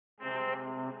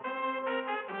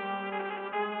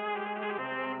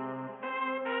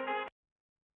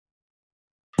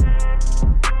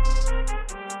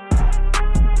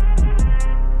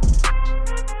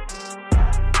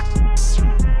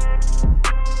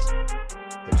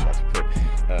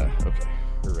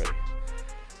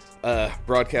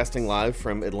Broadcasting live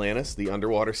from Atlantis, the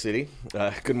underwater city.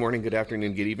 Good morning, good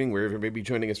afternoon, good evening, wherever you may be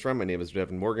joining us from. My name is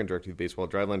Devin Morgan, Director of Baseball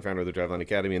Driveline, founder of the Driveline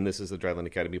Academy, and this is the Driveline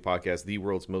Academy podcast, the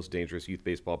world's most dangerous youth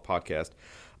baseball podcast.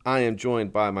 I am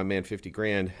joined by my man, 50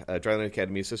 Grand, Driveline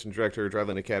Academy Assistant Director,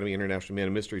 Driveline Academy International Man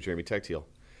of Mystery, Jeremy Techteal.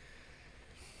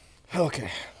 Okay,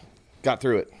 got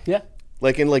through it. Yeah.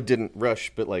 Didn't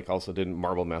rush, but also didn't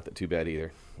marble mouth it too bad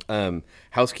either.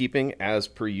 Housekeeping, as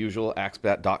per usual,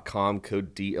 axbat.com,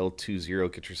 code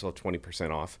DL20, get yourself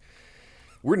 20% off.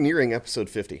 We're nearing episode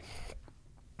 50,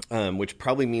 which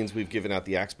probably means we've given out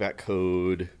the Axbat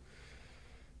code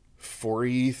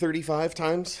 35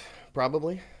 times,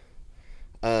 probably.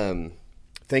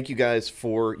 Thank you guys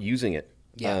for using it.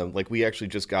 Yeah. We actually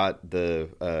just got the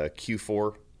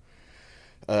Q4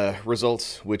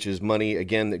 results, which is money,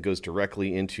 again, that goes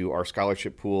directly into our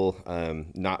scholarship pool.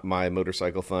 Not my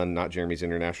motorcycle fund, not Jeremy's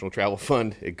international travel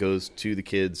fund. It goes to the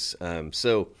kids.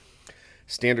 So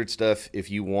standard stuff, if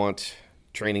you want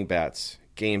training bats,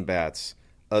 game bats,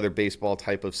 other baseball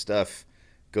type of stuff,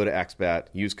 go to Axbat,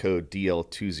 use code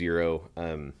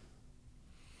DL20.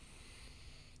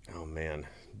 Oh man,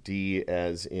 D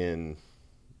as in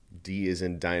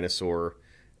dinosaur,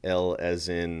 L as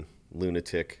in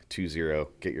lunatic 20.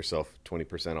 Get yourself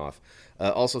 20% off.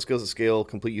 Also, Skills at Scale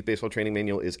Complete Youth Baseball Training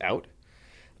Manual is out.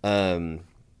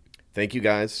 Thank you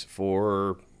guys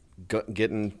for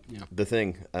getting the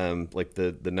thing.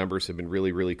 The numbers have been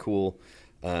really, really cool.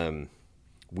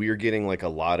 We are getting a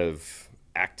lot of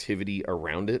activity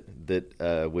around it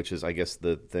that which is, I guess,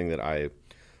 the thing that I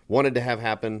wanted to have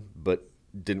happen but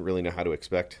didn't really know how to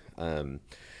expect.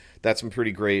 That's been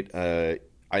pretty great.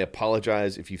 I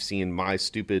apologize if you've seen my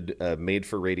stupid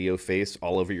made-for-radio face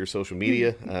all over your social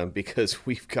media because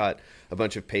we've got a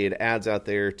bunch of paid ads out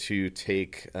there to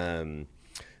take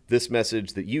this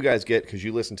message that you guys get because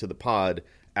you listen to the pod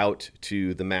out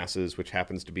to the masses, which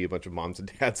happens to be a bunch of moms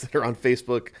and dads that are on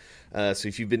Facebook. So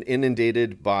if you've been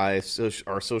inundated by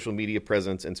our social media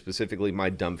presence and specifically my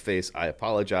dumb face, I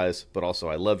apologize, but also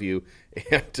I love you.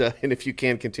 And if you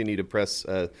can continue to press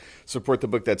support the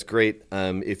book, that's great.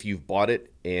 If you've bought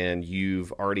it and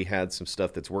you've already had some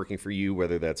stuff that's working for you,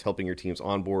 whether that's helping your teams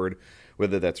onboard,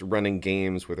 whether that's running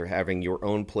games, whether having your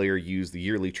own player use the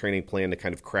yearly training plan to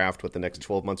kind of craft what the next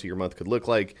 12 months of your month could look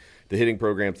like, the hitting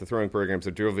programs, the throwing programs,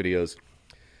 the drill videos,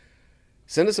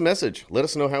 send us a message. Let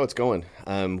us know how it's going.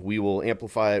 We will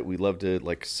amplify it. We love to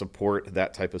support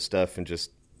that type of stuff and just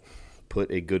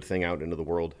put a good thing out into the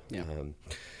world. Yeah.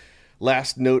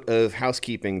 Last note of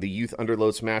housekeeping, the Youth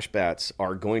Underload Smash Bats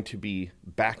are going to be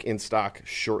back in stock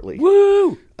shortly.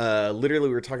 Woo! Literally,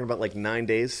 we were talking about 9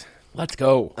 days. Let's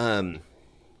go.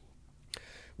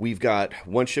 We've got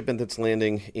one shipment that's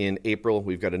landing in April.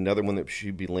 We've got another one that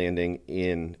should be landing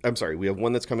in... we have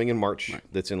one that's coming in March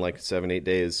that's in 7-8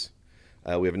 days.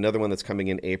 We have another one that's coming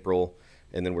in April,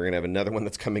 and then we're going to have another one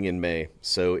that's coming in May.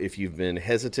 So if you've been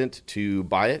hesitant to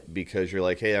buy it because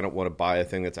you're hey, I don't want to buy a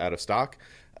thing that's out of stock,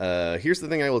 here's the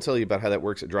thing I will tell you about how that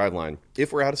works at Driveline.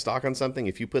 If we're out of stock on something,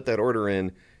 if you put that order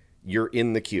in, you're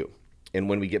in the queue. And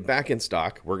when we get back in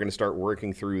stock, we're going to start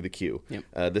working through the queue.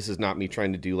 Yep. This is not me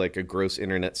trying to do a gross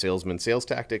internet salesman sales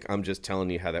tactic. I'm just telling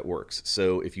you how that works.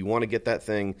 So if you want to get that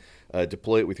thing,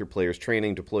 deploy it with your players'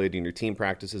 training, deploy it in your team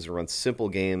practices, and run simple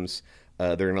games.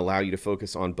 They're going to allow you to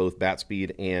focus on both bat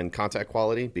speed and contact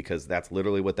quality because that's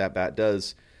literally what that bat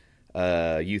does.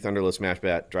 Youth Underload Smash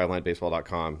Bat,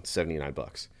 drivelinebaseball.com,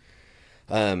 $79.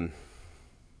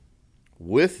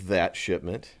 With that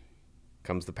shipment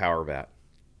comes the Power Bat.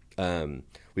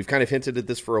 We've kind of hinted at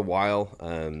this for a while.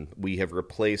 We are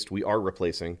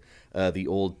replacing the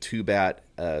old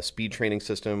 2-bat speed training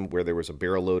system where there was a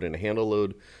barrel load and a handle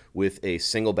load with a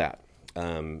single bat.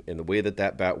 And the way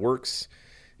that bat works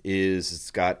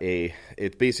is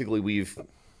it's basically we've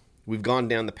gone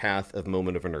down the path of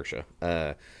moment of inertia,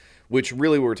 which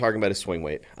really what we're talking about is swing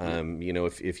weight.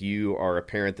 If you are a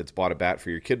parent that's bought a bat for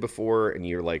your kid before and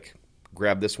you're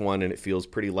grab this one and it feels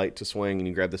pretty light to swing, and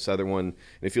you grab this other one and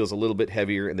it feels a little bit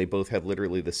heavier, and they both have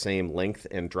literally the same length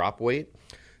and drop weight.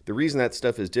 The reason that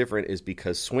stuff is different is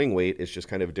because swing weight is just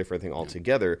kind of a different thing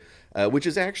altogether, which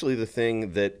is actually the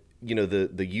thing that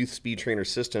the youth speed trainer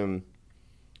system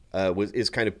is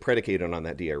kind of predicated on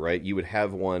that idea, right? You would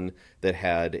have one that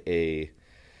had a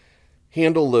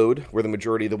handle load where the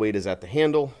majority of the weight is at the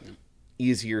handle,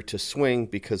 easier to swing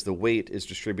because the weight is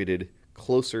distributed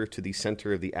closer to the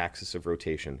center of the axis of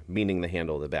rotation, meaning the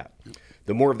handle of the bat.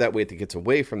 The more of that weight that gets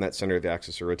away from that center of the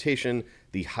axis of rotation,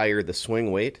 the higher the swing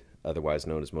weight, otherwise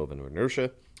known as moment of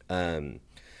inertia.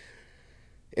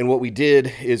 And what we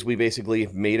did is we basically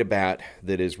made a bat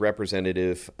that is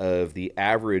representative of the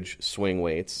average swing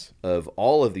weights of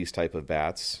all of these type of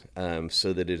bats,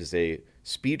 so that it is a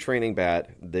speed training bat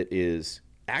that is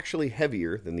actually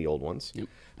heavier than the old ones. Yep.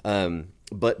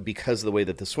 But because of the way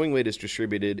that the swing weight is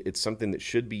distributed, it's something that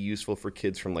should be useful for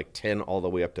kids from like 10 all the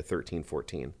way up to 13,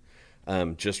 14,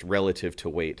 just relative to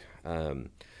weight.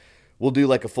 We'll do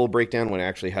like a full breakdown when I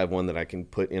actually have one that I can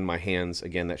put in my hands.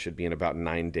 Again, that should be in about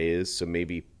 9 days. So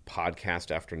maybe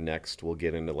podcast after next, we'll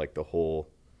get into like the whole,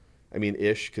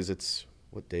 ish, because it's,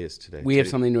 what day is today? We have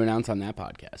something to announce on that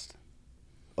podcast.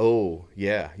 Oh,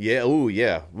 yeah. Yeah. Oh,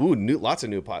 yeah. Ooh, lots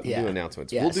of new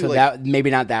announcements. Yeah, We'll do so like, that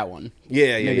maybe not that one.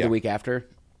 Yeah. Maybe the week after.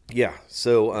 Yeah.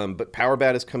 So, but Power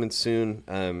Bat is coming soon.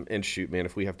 And shoot, man,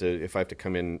 if I have to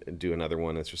come in and do another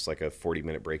one, it's just like a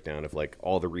 40-minute breakdown of like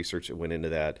all the research that went into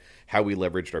that, how we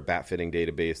leveraged our bat fitting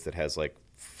database that has like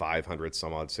 500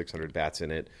 some odd 600 bats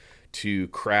in it to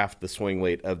craft the swing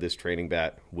weight of this training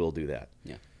bat. We'll do that.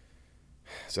 Yeah.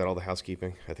 Is that all the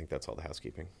housekeeping? I think that's all the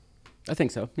housekeeping. I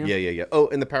think so. Yeah. Oh,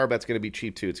 and the Power Bat's going to be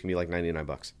cheap too. It's going to be like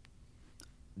 $99.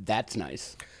 That's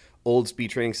nice. Old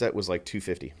speed training set was like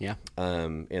 $250. Yeah.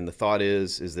 And the thought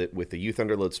is that with the Youth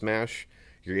Underload Smash,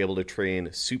 you're able to train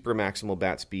super maximal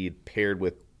bat speed paired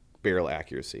with barrel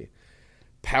accuracy.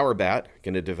 Power Bat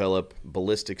going to develop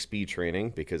ballistic speed training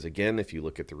because, again, if you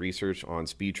look at the research on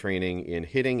speed training in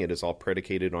hitting, it is all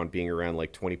predicated on being around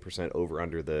like 20% over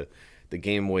under the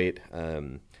game weight.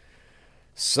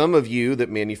 Some of you that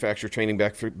manufacture training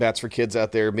bats for kids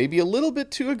out there may be a little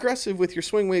bit too aggressive with your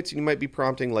swing weights, and you might be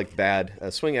prompting like bad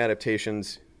swing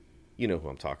adaptations. You know who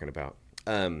I'm talking about.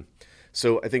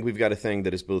 So I think we've got a thing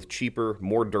that is both cheaper,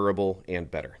 more durable,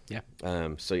 and better. Yeah.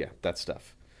 So yeah, that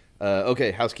stuff.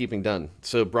 Okay, housekeeping done.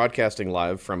 So broadcasting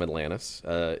live from Atlantis.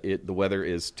 The weather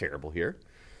is terrible here.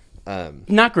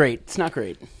 Not great. It's not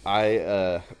great.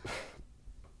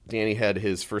 Danny had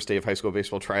his first day of high school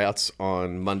baseball tryouts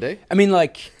on Monday. I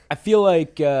feel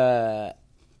like, was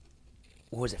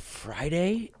it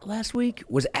Friday last week?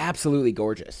 Was absolutely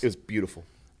gorgeous. It was beautiful.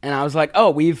 And I was like,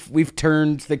 oh, we've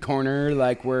turned the corner.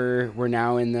 Like we're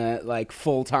now in the like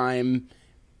full time.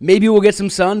 Maybe we'll get some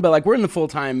sun, but like we're in the full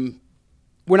time.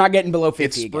 We're not getting below 50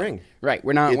 It's spring. again. Right.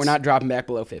 We're not dropping back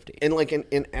below 50. And like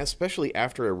and especially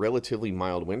after a relatively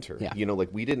mild winter. Yeah. Like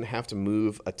we didn't have to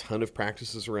move a ton of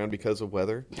practices around because of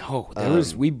weather. No,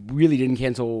 we really didn't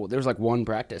cancel. There was like one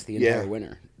practice the entire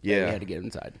winter. Yeah. We had to get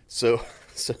inside. So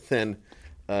then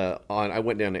I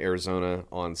went down to Arizona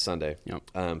on Sunday.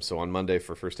 Yep. So on Monday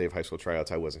for first day of high school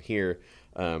tryouts, I wasn't here.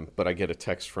 But I get a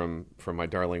text from my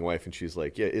darling wife, and she's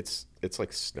like, "Yeah, it's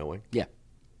like snowing." Yeah.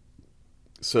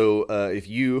 So if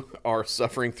you are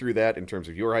suffering through that in terms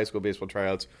of your high school baseball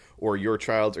tryouts or your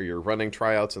child's or your running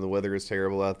tryouts and the weather is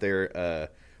terrible out there,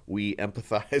 we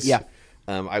empathize. Yeah.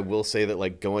 I will say that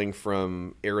like going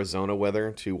from Arizona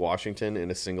weather to Washington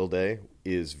in a single day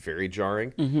is very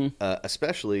jarring,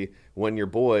 especially when your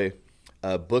boy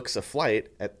books a flight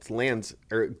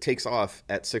takes off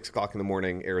at 6:00 in the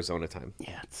morning Arizona time.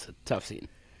 Yeah, it's a tough scene.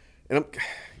 And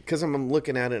I'm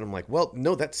looking at it and I'm like, well,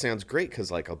 no, that sounds great because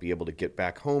like I'll be able to get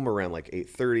back home around like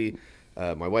 8:30.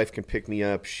 My wife can pick me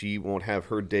up. She won't have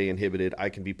her day inhibited. I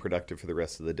can be productive for the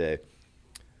rest of the day.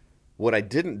 What I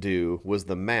didn't do was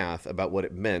the math about what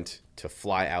it meant to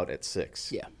fly out at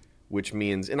 6. Yeah. Which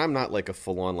means, and I'm not like a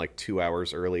full-on like 2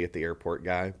 hours early at the airport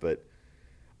guy, but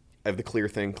I have the Clear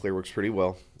thing. Clear works pretty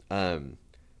well.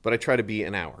 But I try to be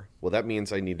an hour. Well, that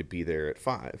means I need to be there at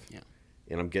 5. Yeah.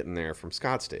 And I'm getting there from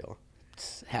Scottsdale.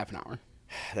 It's half an hour.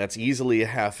 That's easily a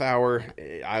half hour.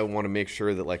 I want to make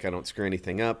sure that like I don't screw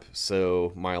anything up.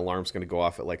 So my alarm's going to go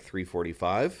off at like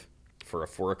 3:45 for a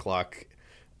 4 o'clock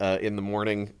in the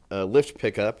morning lift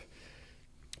pickup.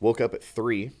 Woke up at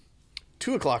 3,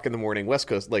 2 o'clock in the morning West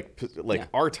Coast, like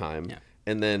our time,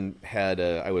 and then had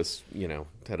a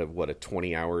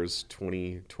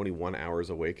 21 hours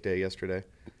awake day yesterday.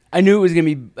 I knew it was going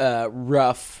to be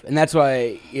rough, and that's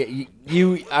why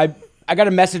I got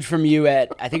a message from you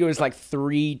at, I think it was like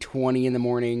 3:20 in the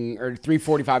morning, or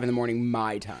 3:45 in the morning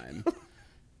my time,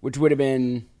 which would have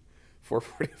been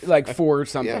 4:45. Like 4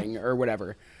 something or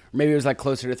whatever. Or maybe it was like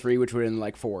closer to 3, which would have been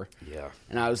like 4. Yeah.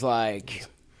 And I was like,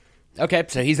 okay,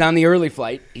 so he's on the early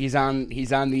flight. He's on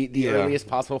the earliest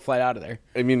possible flight out of there.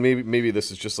 I mean, maybe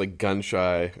this is just like gun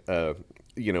shy,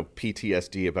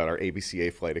 PTSD about our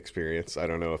ABCA flight experience. I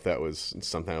don't know if that was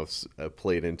somehow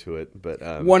played into it,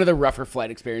 but one of the rougher flight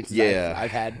experiences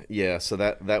I've had. Yeah, so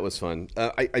that was fun.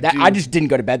 I just didn't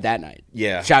go to bed that night.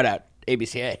 Yeah. Shout out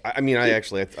ABCA. I mean, I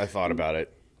thought about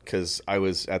it because I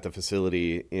was at the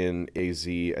facility in AZ.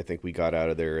 I think we got out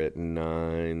of there at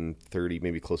 9:30,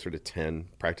 maybe closer to 10.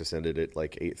 Practice ended at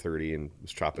like 8:30, and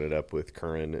was chopping it up with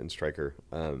Curran and Stryker.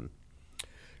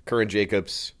 Curran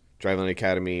Jacobs, Driveline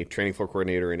Academy, training floor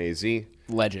coordinator in AZ.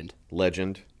 Legend.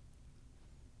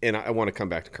 And I want to come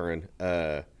back to Curran.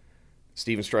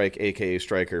 Steven Strike, a.k.a.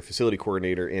 Stryker, facility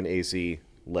coordinator in AZ.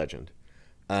 Legend.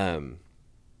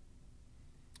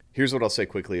 Here's what I'll say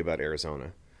quickly about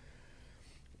Arizona.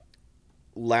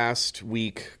 Last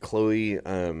week, Chloe,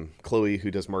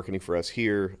 who does marketing for us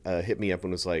here, hit me up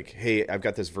and was like, "Hey, I've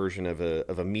got this version of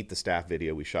a Meet the Staff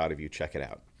video we shot of you. Check it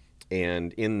out."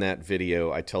 And in that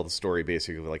video, I tell the story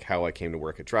basically like how I came to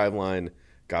work at Driveline.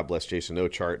 God bless Jason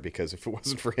Ochart, because if it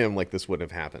wasn't for him, like this wouldn't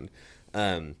have happened.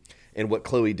 And what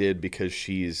Chloe did, because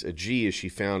she's a G, is she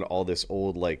found all this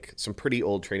old, like some pretty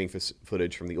old training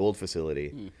footage from the old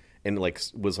facility, and like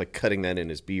was like cutting that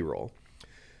in as B-roll.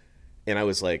 And I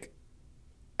was like,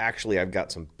 actually, I've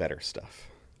got some better stuff,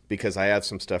 because I have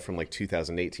some stuff from like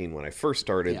 2018 when I first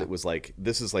started that was like,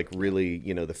 this is like really,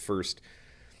 the first.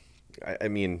 I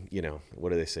mean,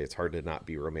 what do they say? It's hard to not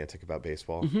be romantic about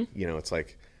baseball. It's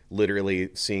like literally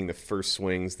seeing the first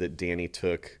swings that Danny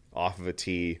took off of a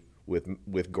tee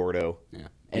with Gordo. Yeah.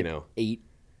 8.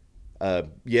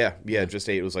 Just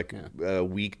 8. It was like a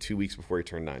week, 2 weeks before he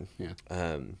turned 9. Yeah.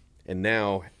 And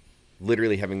now,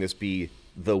 literally having this be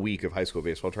the week of high school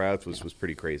baseball tryouts was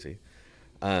pretty crazy.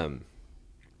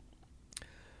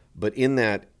 But in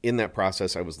that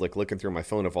process, I was like looking through my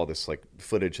phone of all this like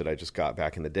footage that I just got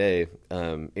back in the day,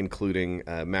 including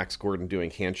Max Gordon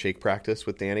doing handshake practice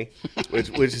with Danny, which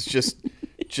is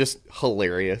just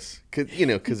hilarious,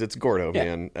 because it's Gordo,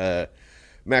 man.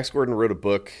 Max Gordon wrote a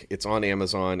book. It's on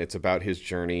Amazon. It's about his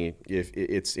journey.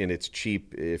 It's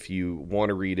cheap if you want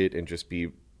to read it and just be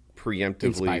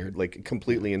preemptively like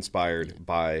completely inspired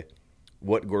by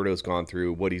what Gordo's gone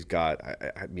through, what he's got.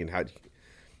 I mean,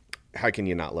 how can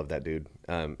you not love that dude?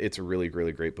 It's a really,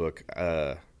 really great book.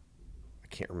 I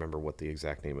can't remember what the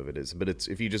exact name of it is, but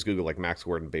if you just Google like Max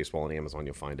Gordon baseball on Amazon,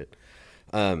 you'll find it.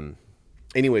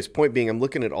 Anyways, point being, I'm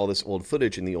looking at all this old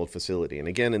footage in the old facility. And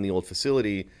again, in the old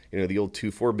facility, the old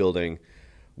 2-4 building,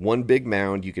 one big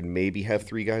mound, you could maybe have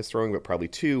 3 guys throwing, but probably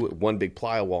 2, one big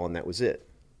plyo wall, and that was it.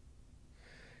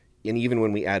 And even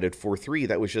when we added 4-3,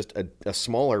 that was just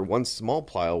one small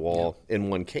plyo wall in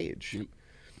one cage. Yep.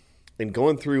 And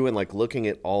going through and like looking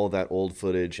at all of that old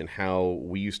footage and how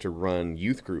we used to run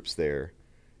youth groups there,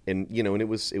 and and it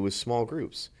was small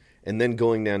groups, and then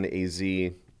going down to AZ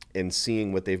and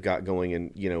seeing what they've got going,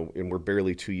 and and we're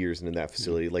barely 2 years into that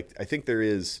facility. Like I think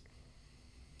there's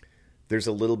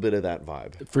a little bit of that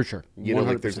vibe for sure.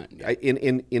 100%, like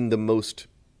in the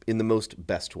most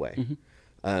best way.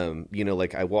 Mm-hmm.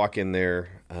 Like I walk in there.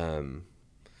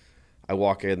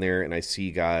 And I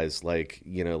see guys like,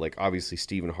 like obviously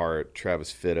Stephen Hart, Travis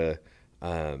Fitta,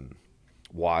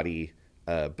 Waddy,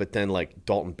 but then like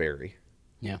Dalton Berry.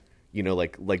 Yeah.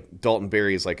 Like Dalton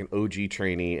Berry is like an OG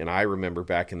trainee. And I remember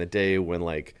back in the day when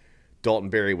like Dalton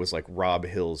Berry was like Rob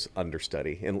Hill's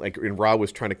understudy. And Rob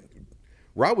was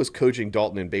coaching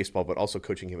Dalton in baseball, but also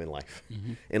coaching him in life.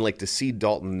 Mm-hmm. And like to see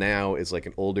Dalton now as like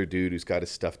an older dude who's got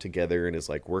his stuff together and is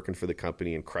like working for the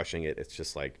company and crushing it. It's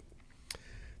just like,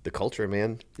 the culture,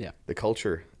 man. Yeah. The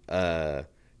culture. Dylan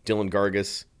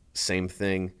Gargas, same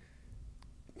thing.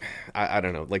 I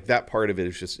don't know. Like that part of it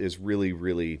is really,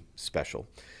 really special.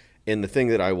 And the thing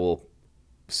that I will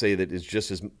say that is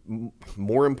just as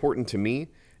more important to me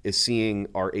is seeing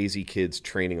our AZ kids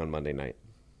training on Monday night.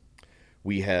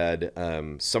 We had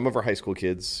some of our high school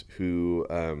kids who,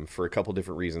 for a couple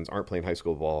different reasons, aren't playing high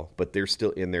school ball, but they're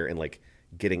still in there and like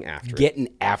getting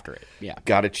after it. Yeah.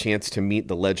 Got a chance to meet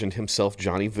the legend himself,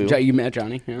 Johnny Vu. You met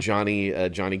Johnny? Yeah.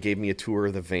 Johnny gave me a tour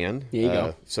of the van. There you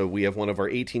go. So we have one of our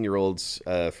 18-year-olds,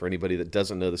 for anybody that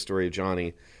doesn't know the story of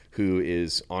Johnny, who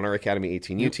is on our Academy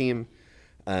 18U team,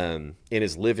 and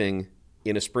is living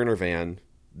in a Sprinter van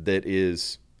that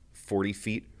is 40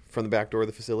 feet from the back door of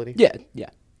the facility. Yeah, yeah.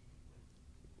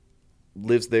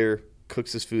 Lives there,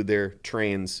 cooks his food there,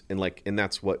 trains, and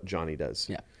that's what Johnny does.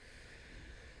 Yeah.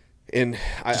 And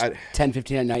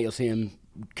 10:15 at night, you'll see him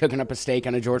cooking up a steak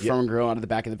on a George Foreman grill out of the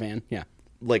back of the van. Yeah,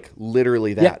 like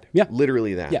literally that. Yeah,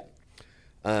 literally that.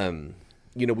 Yeah.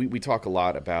 We talk a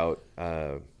lot about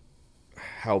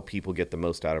how people get the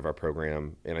most out of our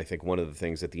program, and I think one of the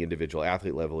things at the individual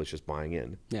athlete level is just buying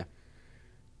in. Yeah,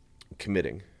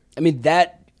 committing. I mean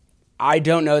I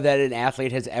don't know that an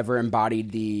athlete has ever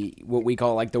embodied what we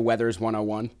call like the Weathers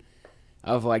 101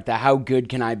 of like the how good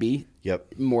can I be.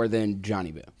 Yep. More than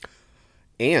Johnny Boo.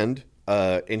 And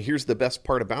here's the best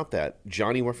part about that.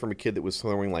 Johnny went from a kid that was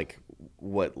throwing like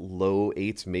low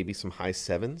 8s, maybe some high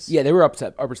 7s. Yeah, they were upper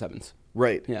 7s.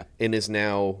 Right. Yeah. And is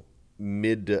now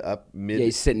mid. Yeah,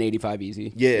 he's sitting 85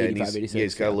 easy. Yeah, 85, and 86.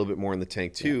 he's got a little bit more in the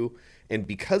tank too. Yeah. And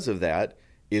because of that,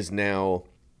 is now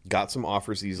got some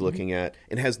offers that he's looking at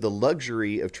and has the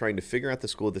luxury of trying to figure out the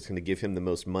school that's going to give him the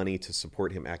most money to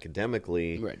support him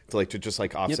academically, to just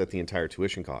offset the entire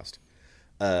tuition cost.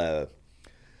 And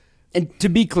to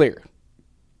be clear,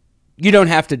 you don't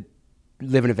have to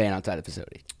live in a van outside the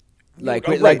facility.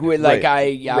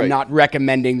 I'm not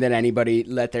recommending that anybody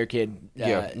let their kid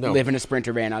live in a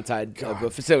Sprinter van outside of a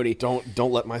facility. Don't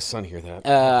let my son hear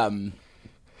that.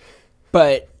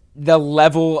 But the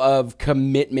level of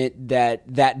commitment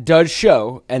that does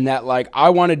show, and that I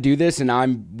want to do this, and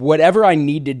I'm whatever I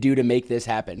need to do to make this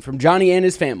happen from Johnny and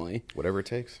his family, whatever it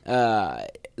takes.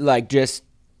 Just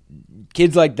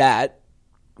kids like that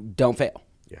don't fail.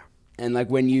 Yeah. And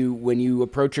when you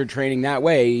approach your training that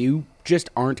way, you just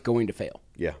aren't going to fail.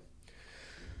 Yeah.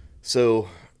 So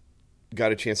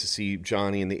got a chance to see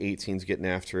Johnny and the 18s getting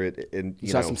after it. And you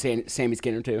saw some Sammy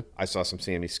Skinner too. I saw some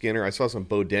Sammy Skinner. I saw some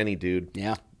Bo Denny, dude.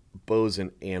 Yeah. Bo's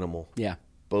an animal. Yeah.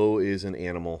 Bo is an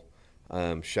animal.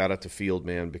 Shout out to Field,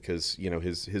 man, because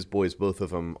his boys, both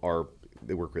of them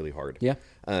they work really hard. Yeah.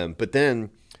 But then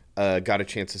got a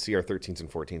chance to see our 13s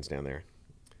and 14s down there.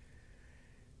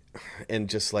 And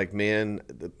just man,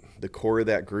 the core of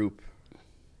that group,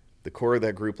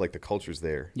 the culture's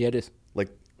there. Yeah, it is.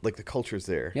 Like the culture's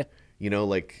there. Yeah.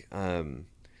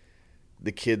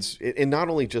 The kids, and not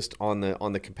only just on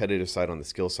the competitive side, on the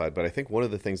skill side, but I think one of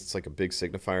the things that's a big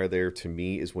signifier there to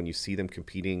me is when you see them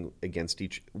competing against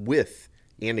each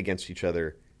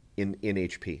other in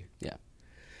HP. Yeah.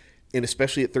 And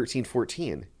especially at 13,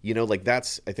 14,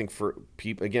 that's, I think for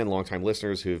people, again, longtime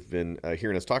listeners who've been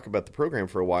hearing us talk about the program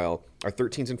for a while, our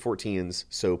 13s and 14s,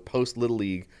 so post Little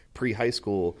League, pre-high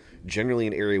school, generally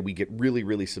an area we get really,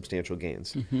 really substantial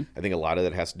gains. Mm-hmm. I think a lot of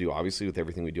that has to do, obviously, with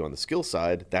everything we do on the skill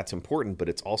side. That's important, but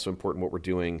it's also important what we're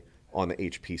doing on the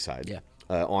HP side. Yeah.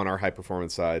 On our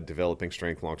high-performance side, developing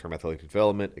strength, long-term athletic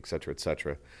development, et cetera, et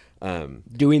cetera.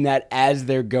 Doing that as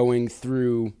they're going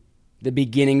through the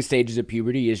beginning stages of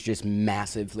puberty is just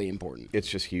massively important. It's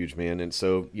just huge, man. And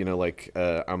so,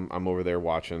 I'm over there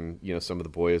watching, some of the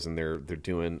boys, and they're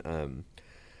doing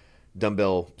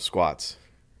dumbbell squats,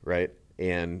 right?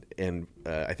 And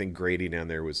I think Grady down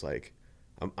there was like,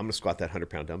 I'm going to squat that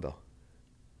 100-pound dumbbell.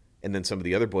 And then some of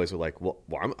the other boys were like, well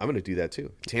I'm going to do that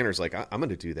too. Tanner's like, I'm going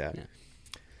to do that. Yeah.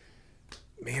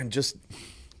 Man, just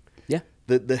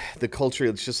the culture.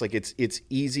 It's just it's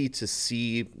easy to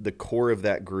see the core of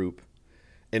that group.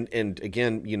 And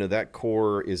again, that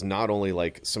core is not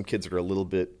only some kids that are a little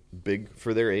bit big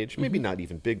for their age, maybe not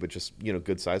even big, but just,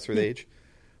 good size for their age.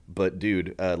 But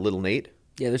dude, little Nate.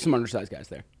 Yeah, there's some undersized guys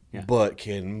there. Yeah. But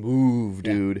can move,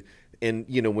 dude. Yeah.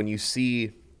 And, when you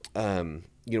see,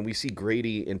 we see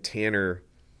Grady and Tanner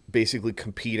basically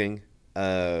competing,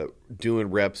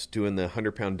 doing reps, doing the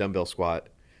 100-pound dumbbell squat.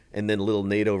 And then little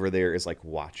Nate over there is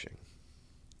watching.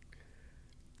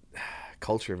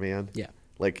 Culture, man. Yeah.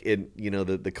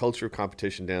 The culture of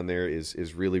competition down there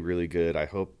is really, really good.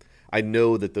 I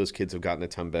know that those kids have gotten a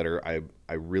ton better. I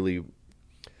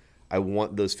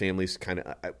want those families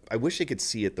I wish they could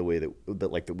see it the way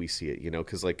that we see it,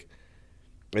 because I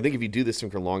think if you do this thing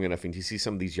for long enough and you see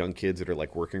some of these young kids that are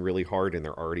working really hard and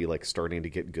they're already starting to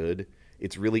get good,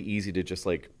 it's really easy to just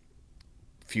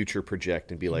future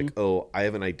project and be oh, I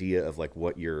have an idea of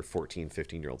what your 14,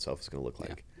 15-year-old self is going to look like.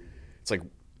 Yeah. It's like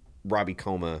Robbie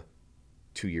Coma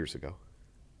 2 years ago.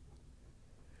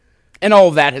 And all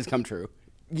of that has come true.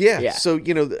 Yeah. So,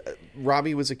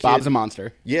 Robbie was a kid. Bob's a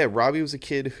monster. Yeah, Robbie was a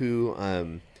kid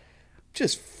who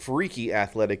just freaky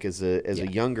athletic as a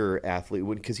younger athlete,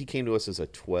 because he came to us as a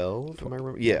 12, am I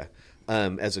remember? Yeah.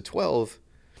 As a 12.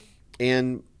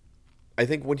 And I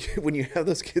think when you have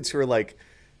those kids who are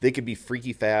they could be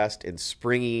freaky fast and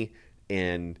springy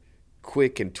and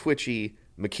quick and twitchy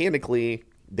mechanically,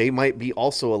 they might be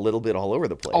also a little bit all over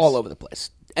the place. All over the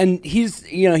place. And he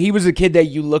was a kid that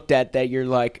you looked at that you're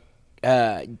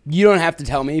you don't have to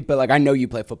tell me, but I know you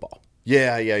play football.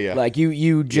 Yeah.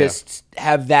 You just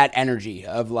have that energy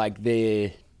of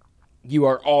you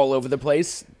are all over the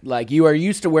place. You are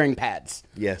used to wearing pads.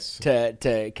 Yes.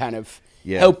 To kind of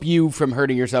help you from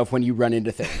hurting yourself when you run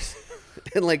into things.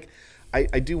 And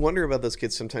I do wonder about those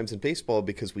kids sometimes in baseball,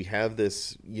 because we have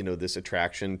this, this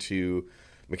attraction to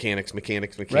mechanics,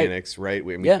 right?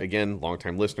 Again,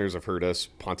 longtime listeners have heard us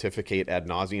pontificate ad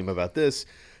nauseum about this.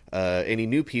 Any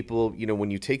new people,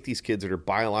 when you take these kids that are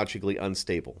biologically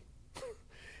unstable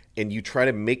and you try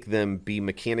to make them be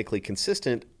mechanically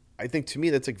consistent, I think to me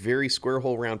that's like very square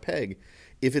hole round peg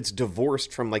if it's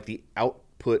divorced from like the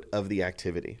output of the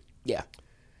activity. Yeah.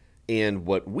 And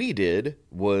what we did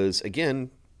was,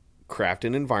 again, craft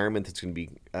an environment that's going to be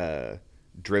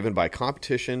driven by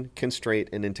competition, constraint,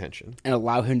 and intention. And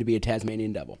allow him to be a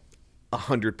Tasmanian devil.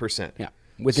 100%. Yeah.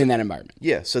 Within that environment.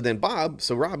 Yeah. So then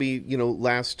Robbie,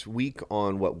 last week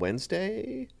on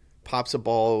Wednesday, pops a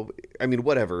ball. I mean,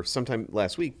 whatever. Sometime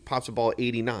last week, pops a ball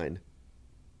 89.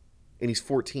 And he's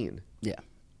 14. Yeah.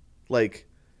 Like,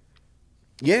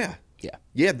 yeah. Yeah.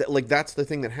 Yeah. That's the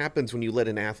thing that happens when you let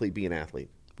an athlete be an athlete.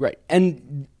 Right.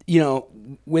 And,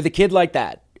 with a kid like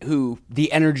that, who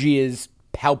the energy is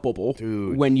palpable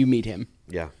when you meet him.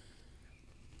 Yeah.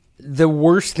 The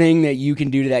worst thing that you can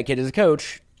do to that kid as a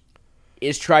coach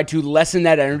is try to lessen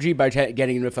that energy by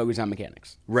getting him to focus on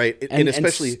mechanics. Right. And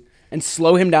especially... And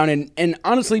slow him down and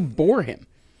honestly bore him.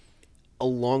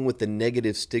 Along with the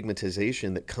negative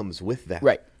stigmatization that comes with that.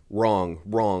 Right. Wrong.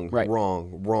 Right.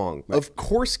 Right. Of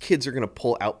course kids are going to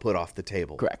pull output off the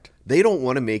table. Correct. They don't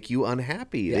want to make you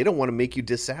unhappy. Yeah. They don't want to make you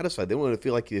dissatisfied. They don't want to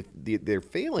feel like they're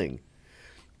failing.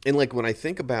 And like when I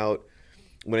think about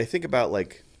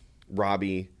like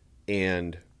Robbie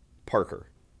and Parker,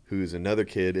 who's another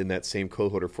kid in that same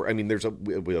cohort of there's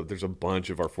a bunch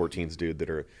of our 14s, dude, that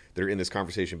are in this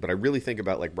conversation. But I really think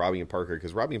about like Robbie and Parker,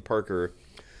 because Robbie and Parker,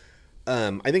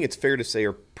 I think it's fair to say,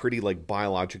 are pretty like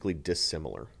biologically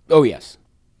dissimilar. Oh, yes.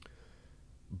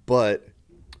 But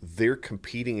they're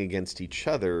competing against each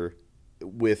other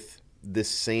with this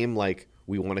same, like,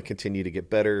 we want to continue to get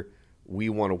better. We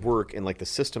want to work. And like the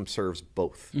system serves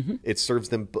both. Mm-hmm. It serves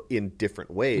them in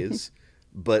different ways.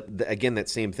 But again, that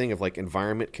same thing of like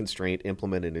environment, constraint,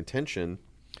 implemented intention,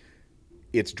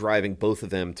 it's driving both of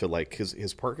them to like,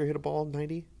 his Parker hit a ball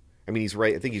 90? I mean, he's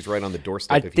right. I think he's right on the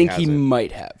doorstep. I think he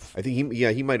might have. I think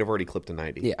he might have already clipped a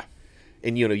 90. Yeah.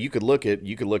 And you could look at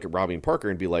Robbie and Parker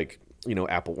and be like,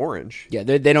 apple orange. Yeah,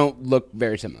 they don't look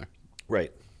very similar.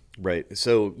 Right.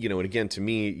 So, and again, to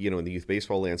me, in the youth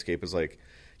baseball landscape is like,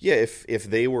 yeah, if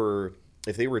they were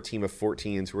a team of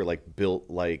 14s who were like built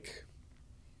like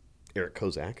Eric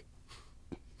Kozak.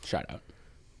 Shout out.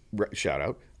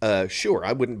 Sure,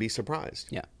 I wouldn't be surprised.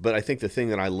 Yeah. But I think the thing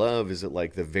that I love is that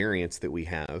like the variance that we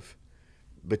have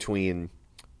between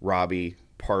Robbie,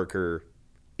 Parker,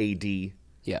 AD. Yeah.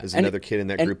 There's another kid in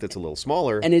that group that's a little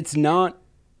smaller. And it's not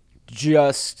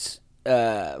just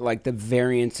like the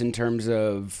variance in terms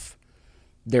of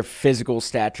their physical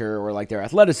stature or like their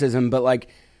athleticism, but like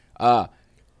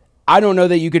I don't know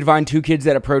that you could find two kids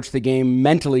that approach the game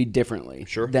mentally differently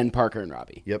than Parker and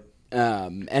Robbie. Yep.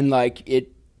 And like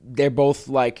they're both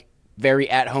like very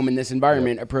at home in this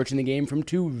environment, approaching the game from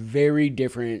two very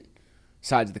different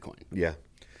sides of the coin. Yeah.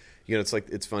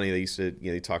 It's funny. They used to,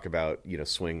 they talk about,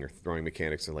 swing or throwing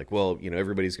mechanics and like, well,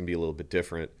 everybody's going to be a little bit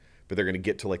different, but they're going to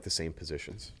get to like the same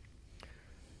positions.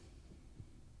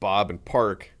 Bob and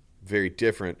Park, very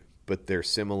different, but they're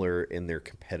similar in their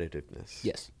competitiveness.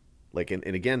 Yes. Like, and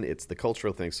again, it's the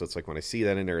cultural thing. So it's like when I see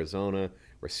that in Arizona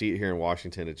or see it here in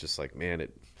Washington, it's just like, man,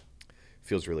 it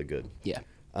feels really good. Yeah.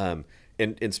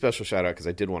 And special shout out because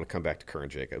I did want to come back to Curran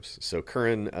Jacobs. So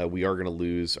Curran, we are going to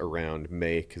lose around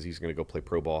May because he's going to go play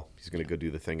pro ball. He's going to go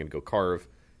do the thing and go carve.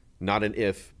 Not an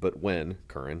if, but when.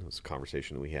 Curran, it was a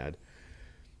conversation that we had.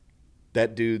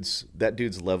 That dude's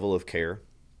level of care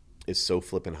is so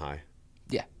flippin' high.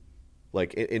 Yeah.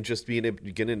 Like, and just being able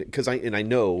to get in, because I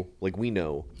know, like we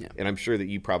know, and I'm sure that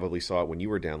you probably saw it when you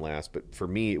were down last, but for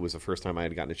me, it was the first time I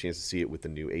had gotten a chance to see it with the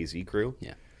new AZ crew.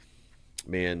 Yeah.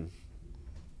 Man,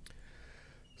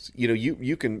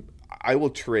 you can, I will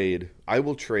trade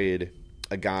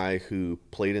a guy who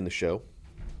played in the show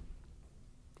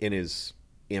and is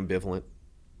ambivalent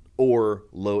or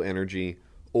low energy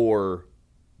or,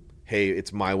 hey,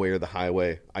 it's my way or the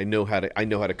highway. I know how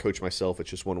to coach myself. It's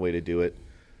just one way to do it.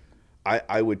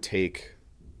 I would take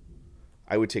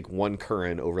one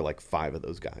Curran over like 5 of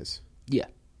those guys. Yeah.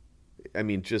 I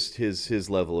mean, just his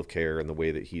level of care and the way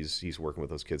that he's working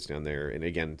with those kids down there. And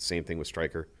again, same thing with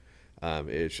Stryker.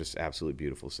 It's just absolutely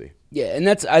beautiful to see. Yeah, and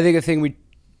that's, I think, a thing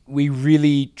we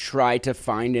really try to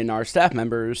find in our staff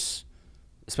members,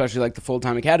 especially like the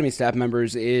full-time academy staff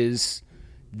members, is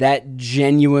that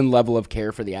genuine level of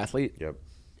care for the athlete.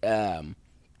 Yep.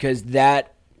 Because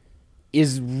that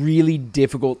is really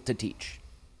difficult to teach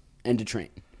and to train.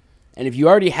 And if you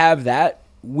already have that,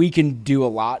 we can do a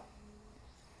lot.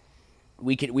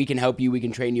 We can help you. We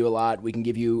can train you a lot. We can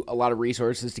give you a lot of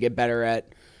resources to get better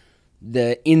at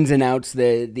the ins and outs,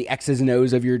 the X's and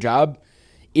O's of your job.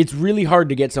 It's really hard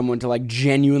to get someone to like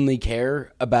genuinely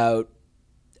care about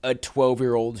a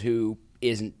 12-year-old who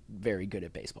isn't very good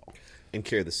at baseball. And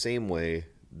care the same way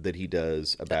that he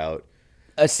does about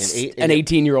an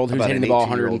 18-year-old who's hitting the ball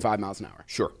 105 miles an hour.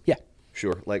 Sure. Yeah.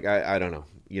 Sure. Like, I don't know.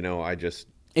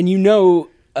 And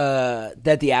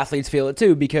that the athletes feel it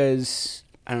too, because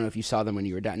I don't know if you saw them when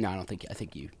you were down. No, I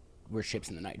think you were ships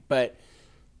in the night. But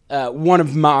one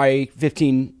of my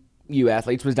 15U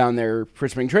athletes was down there for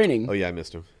spring training. Oh, yeah, I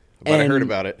missed him. But I heard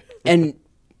about it. And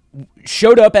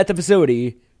showed up at the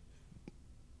facility,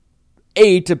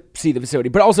 to see the facility,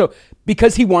 but also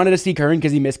because he wanted to see Curran,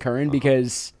 because he missed Curran,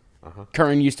 because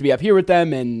Curran used to be up here with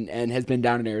them and has been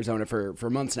down in Arizona for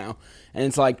months now. And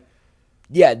it's like,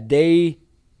 yeah, they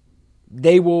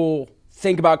will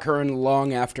think about Curran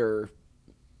long after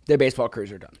their baseball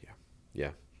careers are done.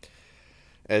 Yeah.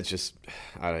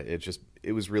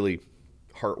 It was really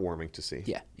heartwarming to see.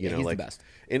 Yeah, he's the best.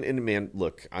 And man,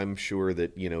 look, I'm sure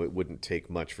that, it wouldn't take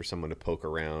much for someone to poke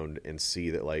around and see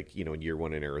that, like, in year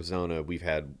one in Arizona, we've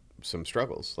had some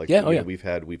struggles. Like, we've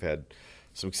had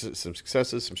some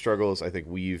successes, some struggles. I think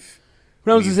I was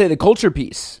going to say the culture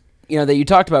piece, that you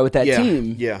talked about with that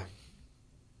team. Yeah.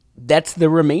 That's the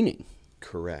remaining.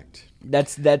 Correct.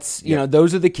 That's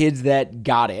those are the kids that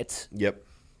got it. Yep.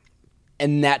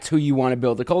 And that's who you want to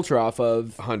build the culture off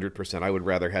of. 100%. I would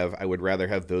rather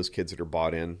have those kids that are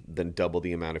bought in than double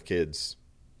the amount of kids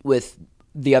with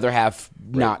the other half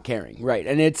not caring, right?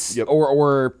 And it's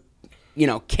or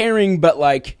caring, but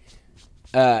like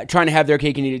trying to have their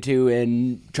cake and eat it too,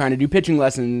 and trying to do pitching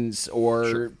lessons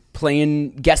or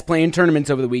playing tournaments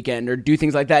over the weekend or do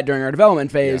things like that during our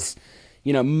development phase.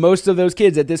 Yeah. Most of those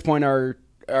kids at this point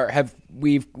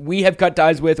we have cut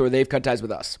ties with, or they've cut ties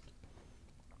with us.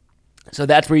 So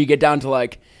that's where you get down to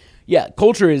like,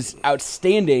 culture is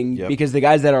outstanding because the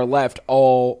guys that are left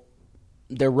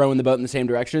they're rowing the boat in the same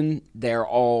direction. They're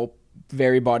all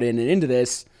very bought in and into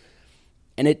this,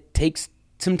 and it takes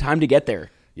some time to get there.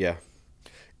 Yeah.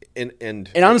 And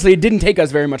honestly, it didn't take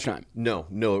us very much time. No,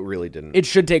 it really didn't. It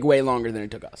should take way longer than it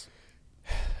took us.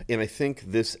 And I think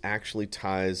this actually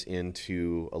ties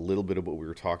into a little bit of what we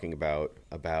were talking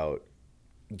about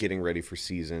getting ready for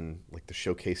season, like the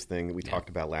showcase thing that we talked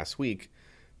about last week,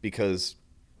 because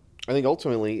I think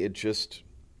ultimately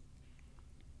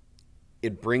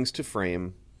it brings to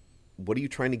frame, what are you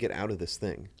trying to get out of this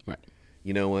thing? Right.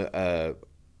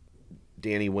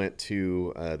 Danny went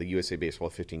to the USA Baseball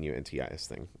 15U NTIS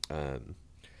thing.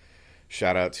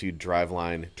 Shout out to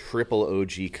Driveline Triple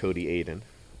OG Cody Aiden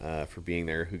for being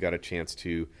there, who got a chance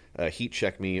to heat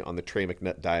check me on the Trey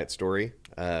McNutt diet story,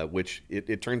 which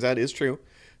it turns out is true.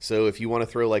 So if you want to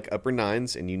throw like upper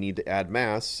nines and you need to add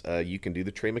mass, you can do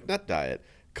the Trey McNutt diet.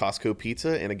 Costco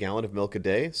pizza and a gallon of milk a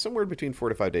day, somewhere between 4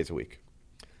 to 5 days a week.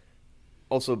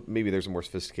 Also, maybe there's a more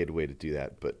sophisticated way to do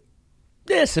that, but...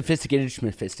 Yeah, sophisticated.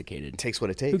 It takes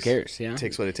what it takes. Who cares, yeah? It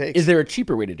takes what it takes. Is there a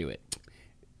cheaper way to do it?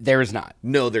 There is not.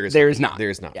 No, there is not. There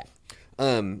is not. Yeah.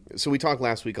 So we talked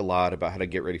last week a lot about how to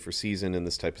get ready for season and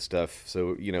this type of stuff.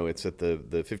 So, it's at the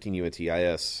 15U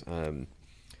NTIS.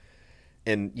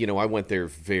 And, I went there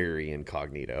very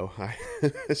incognito.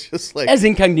 It's just like... As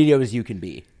incognito as you can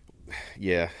be.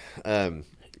 Yeah.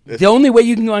 The only way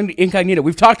you can go incognito,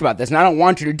 we've talked about this, and I don't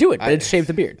want you to do it, but it's shave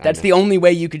the beard. That's the only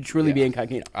way you could truly be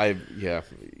incognito.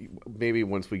 Maybe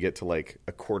once we get to like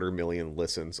 250,000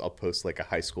 listens, I'll post like a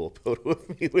high school photo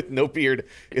of me with no beard.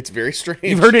 It's very strange.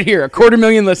 You've heard it here,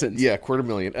 250,000 listens. Yeah,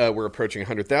 250,000. We're approaching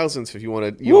 100,000, so if you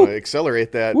want to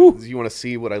accelerate that, you want to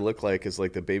see what I look like as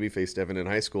like the baby-faced Evan in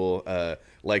high school,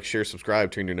 like, share, subscribe,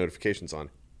 turn your notifications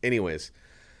on. Anyways,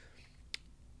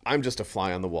 I'm just a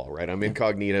fly on the wall, right? I'm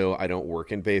incognito. I don't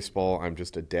work in baseball. I'm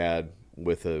just a dad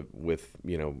with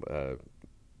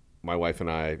my wife and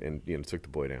I, and took the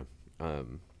boy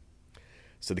down.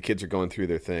 So the kids are going through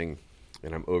their thing,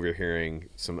 and I'm overhearing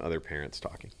some other parents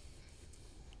talking.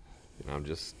 And I'm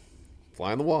just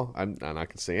fly on the wall. I'm not going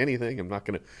to say anything. I'm not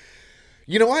going to.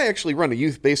 I actually run a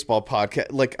youth baseball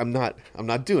podcast. Like, I'm not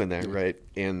doing that, right?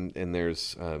 And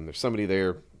there's somebody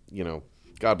there.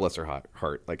 God bless her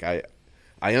heart. Like, I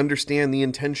understand the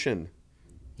intention.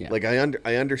 Yeah. Like, I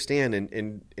understand,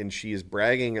 and she is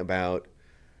bragging about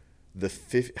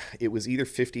it was either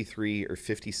 53 or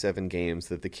 57 games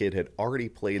that the kid had already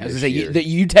played this year.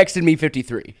 You texted me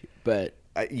 53, but...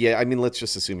 let's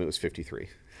just assume it was 53.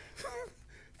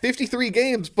 53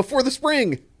 games before the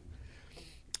spring!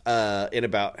 And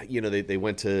about, they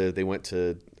went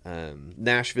to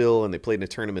Nashville, and they played in a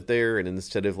tournament there, and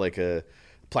instead of like a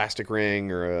plastic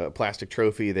ring or a plastic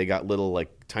trophy, they got little like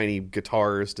tiny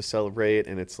guitars to celebrate,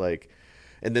 and it's like...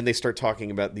 And then they start talking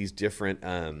about these different,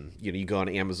 you go on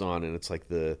Amazon and it's like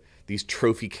these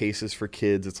trophy cases for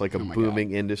kids. It's like a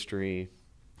booming industry.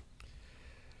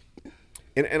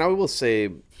 And I will say,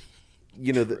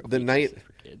 the night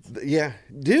kids. Yeah,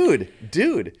 dude.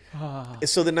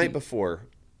 So the night before,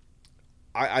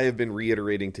 I have been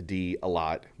reiterating to Dee a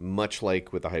lot, much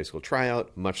like with the high school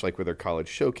tryout, much like with our college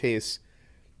showcase.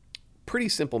 Pretty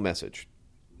simple message.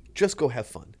 Just go have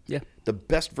fun. Yeah. The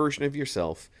best version of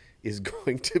yourself is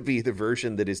going to be the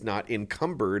version that is not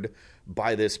encumbered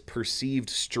by this perceived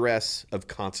stress of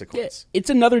consequence. Yeah, it's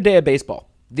another day of baseball.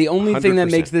 The only thing that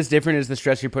 100%. makes this different is the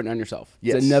stress you're putting on yourself.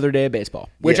 Yes. It's another day of baseball,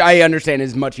 which Yes. I understand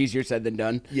is much easier said than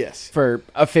done. Yes. For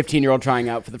a 15-year-old trying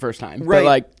out for the first time. Right. But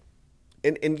like,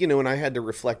 And you know, and I had to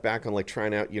reflect back on like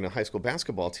trying out, high school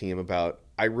basketball team about,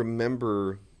 I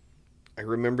remember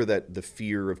that the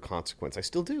fear of consequence. I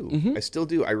still do. Mm-hmm. I still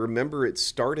do. I remember it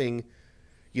starting,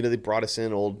 they brought us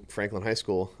in old Franklin High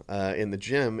School in the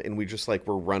gym, and we just like,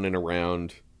 we're running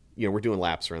around, we're doing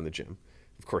laps around the gym.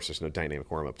 Of course, there's no dynamic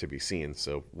warm-up to be seen,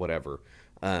 so whatever.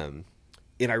 And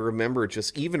I remember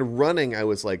just even running, I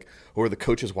was like, or the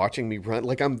coaches watching me run,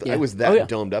 like I was that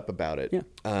domed up about it. Yeah.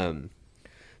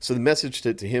 So the message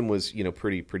to him was,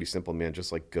 pretty simple, man.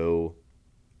 Just like go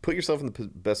put yourself in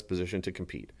the best position to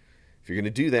compete. If you're going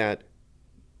to do that,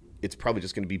 it's probably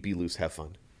just going to be loose, have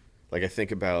fun. Like I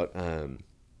think about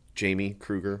Jamie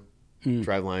Kruger,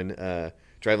 Driveline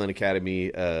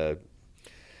Academy,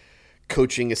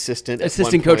 coaching assistant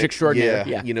coach extraordinaire.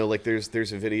 Yeah. Like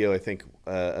there's a video I think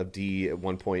of D at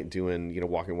one point doing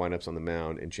walking windups on the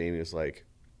mound, and Jamie was like,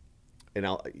 and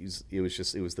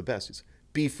it was the best. He's,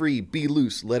 be free, be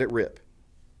loose, let it rip.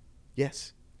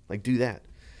 Yes, like do that.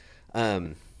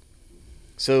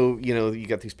 So you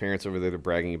got these parents over there, they're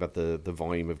bragging about the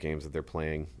volume of games that they're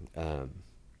playing,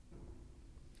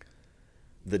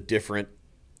 the different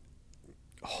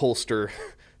holster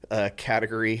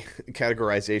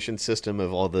categorization system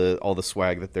of all the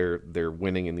swag that they're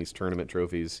winning in these tournament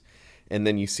trophies, and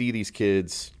then you see these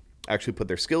kids actually put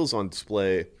their skills on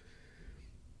display,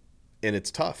 and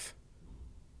it's tough.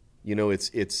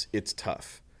 It's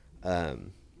tough,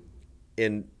 and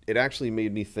it actually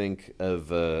made me think of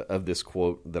this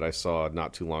quote that I saw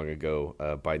not too long ago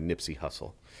by Nipsey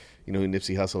Hussle. You know who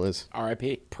Nipsey Hussle is?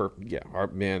 R.I.P.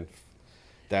 Man,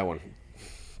 that one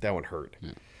hurt.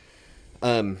 Yeah.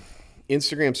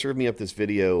 Instagram served me up this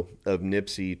video of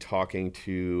Nipsey talking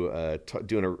to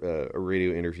doing a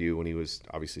radio interview when he was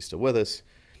obviously still with us,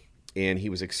 and he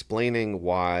was explaining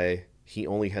why he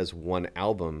only has one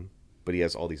album, but he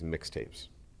has all these mixtapes.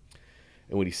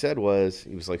 And what he said was,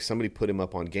 he was like, somebody put him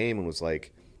up on game and was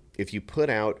like, if you put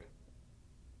out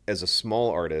as a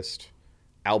small artist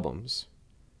albums,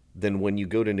 then when you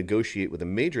go to negotiate with a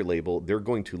major label, they're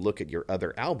going to look at your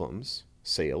other albums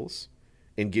sales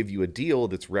and give you a deal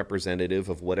that's representative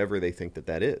of whatever they think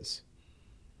that is.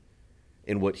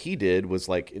 And what he did was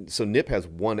like, so Nip has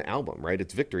one album, right?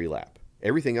 It's Victory Lap.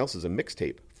 Everything else is a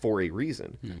mixtape for a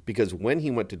reason. Because when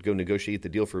he went to go negotiate the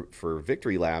deal for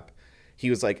Victory Lap, he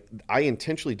was like, I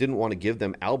intentionally didn't want to give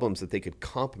them albums that they could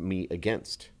comp me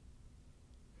against.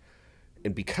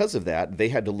 And because of that, they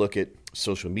had to look at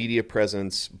social media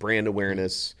presence, brand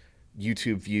awareness,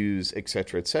 YouTube views, et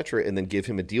cetera, and then give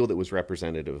him a deal that was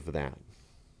representative of that.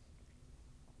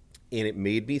 And it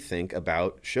made me think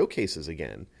about showcases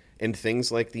again and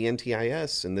things like the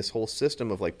NTIS and this whole system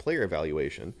of like player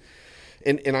evaluation.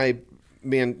 And I,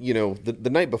 man, the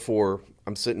night before,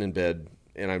 I'm sitting in bed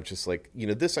and I'm just like,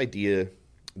 this idea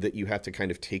that you have to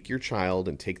kind of take your child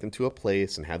and take them to a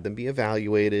place and have them be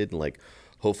evaluated and like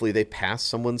hopefully they pass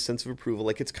someone's sense of approval,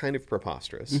 like it's kind of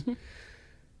preposterous. Mm-hmm.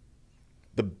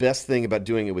 The best thing about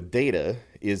doing it with data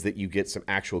is that you get some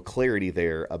actual clarity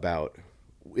there about,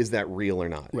 is that real or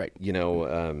not? Right.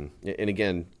 And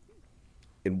again,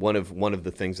 in one of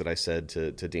the things that I said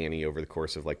to Danny over the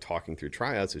course of like talking through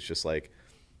tryouts is just like,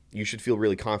 you should feel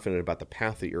really confident about the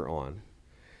path that you're on.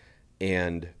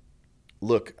 And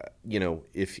look,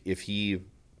 if he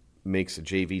makes a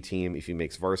JV team, if he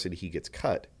makes varsity, he gets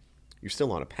cut, you're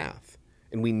still on a path.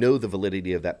 And we know the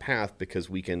validity of that path because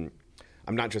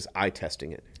I'm not just eye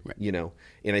testing it, right.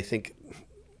 And I think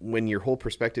when your whole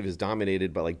perspective is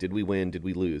dominated by like, did we win? Did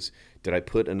we lose? Did I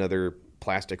put another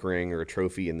plastic ring or a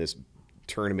trophy in this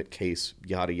tournament case,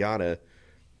 yada, yada.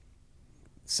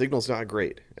 Signal's not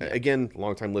great. Yeah. Again,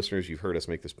 longtime listeners, you've heard us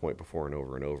make this point before and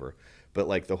over and over. But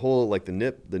like the whole, like the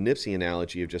Nipsey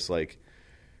analogy of just like,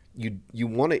 you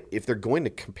want to, if they're going to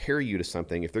compare you to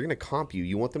something, if they're going to comp you,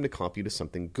 you want them to comp you to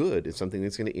something good and something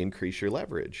that's going to increase your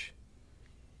leverage.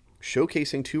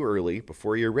 Showcasing too early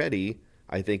before you're ready,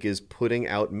 I think, is putting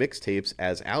out mixtapes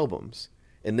as albums.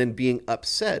 and then being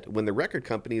upset when the record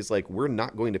company is like, we're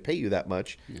not going to pay you that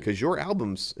much because your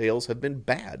album sales have been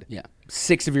bad. Yeah.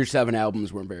 6 of your 7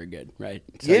 albums weren't very good, right?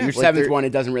 So Yeah, your like 7th one,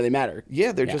 it doesn't really matter.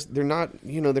 Yeah, they're not, they're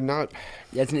not.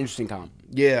 Yeah, it's an interesting comp.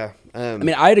 Yeah. I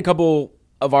mean, I had a couple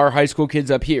of our high school kids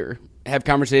up here have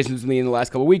conversations with me in the last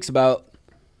couple of weeks about,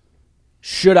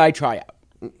 should I try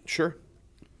out? Sure.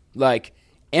 Like,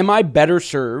 am I better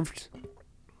served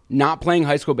not playing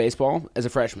high school baseball as a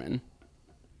freshman,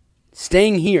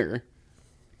 staying here,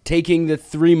 taking the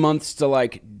 3 months to,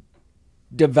 like,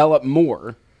 develop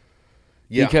more?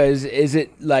 Yeah. Because is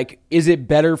it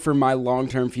better for my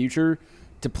long-term future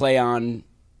to play on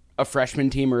a freshman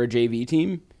team or a JV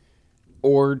team,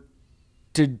 or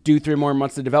to do 3 more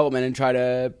months of development and try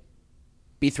to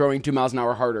be throwing 2 miles an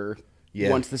hour harder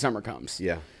once the summer comes?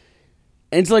 Yeah.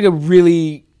 And it's like a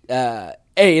really,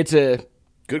 it's a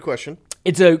good question.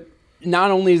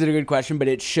 Not only is it a good question, but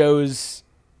it shows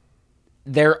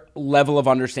their level of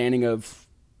understanding of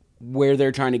where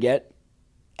they're trying to get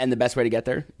and the best way to get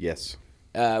there. Yes.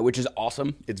 Which is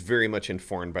awesome. It's very much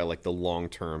informed by like the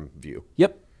long-term view.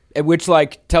 Yep. Which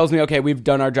like tells me, okay, we've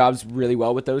done our jobs really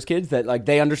well with those kids, that like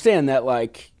they understand that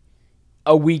like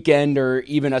a weekend or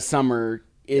even a summer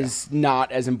is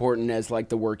not as important as like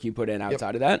the work you put in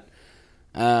outside of that.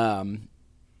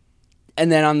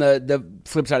 And then on the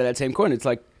flip side of that same coin, it's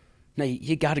like, no,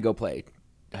 you got to go play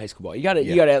high school ball. You got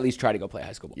to at least try to go play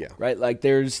high school ball. Yeah. Right? Like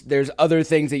there's other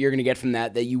things that you're going to get from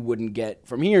that you wouldn't get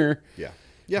from here. Yeah.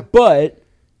 Yeah. But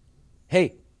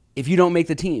hey, if you don't make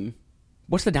the team,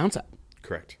 what's the downside?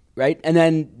 Correct. Right? And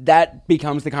then that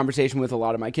becomes the conversation with a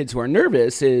lot of my kids who are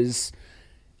nervous is,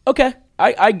 okay,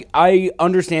 I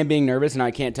understand being nervous, and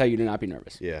I can't tell you to not be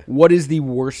nervous. Yeah. What is the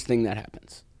worst thing that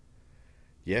happens?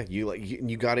 Yeah,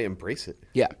 you got to embrace it.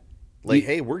 Yeah. Like,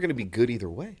 hey, we're going to be good either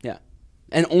way. Yeah.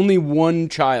 And only one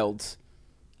child,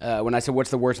 when I said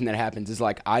what's the worst thing that happens, is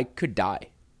like, I could die.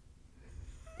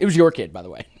 It was your kid, by the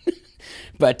way.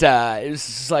 But it's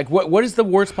just like, what is the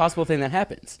worst possible thing that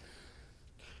happens?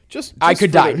 Just I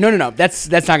could die. No. That's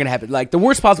not going to happen. Like, the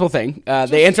worst possible thing,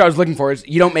 the answer I was looking for is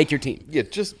you don't make your team. Yeah,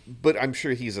 but I'm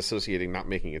sure he's associating not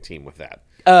making a team with that.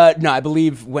 No, I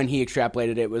believe when he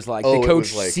extrapolated it was like, the coach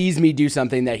sees me do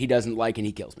something that he doesn't like and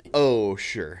he kills me. Oh,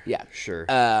 sure. Yeah. Sure.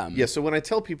 Yeah, so when I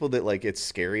tell people that, like, it's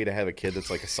scary to have a kid that's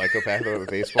like a psychopath about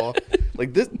baseball,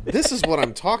 like, this is what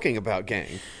I'm talking about, gang.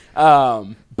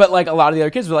 But, like, a lot of the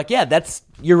other kids were like, yeah,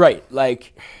 you're right.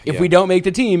 Like, if we don't make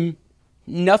the team,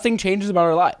 nothing changes about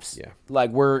our lives. Yeah.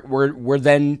 Like, we're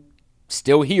then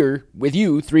still here with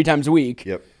you 3 times a week.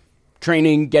 Yep.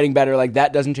 Training, getting better, like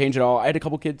that doesn't change at all. I had a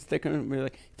couple kids that were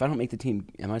like, if I don't make the team,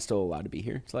 am I still allowed to be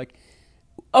here? It's like,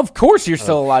 of course you're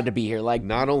still allowed to be here. Like,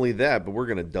 not only that, but we're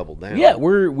going to double down. Yeah,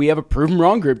 we have a proven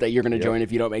wrong group that you're going to join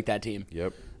if you don't make that team.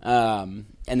 Yep. And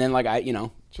then like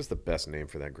it's just the best name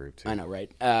for that group too. I know,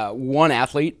 right? One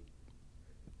athlete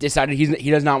decided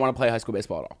he does not want to play high school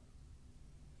baseball at all,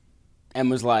 and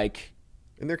was like,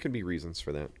 and there can be reasons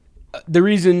for that. The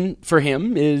reason for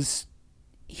him is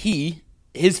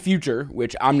his future,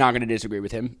 which I'm not going to disagree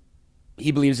with him,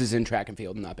 he believes is in track and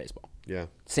field and not baseball. Yeah.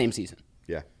 Same season.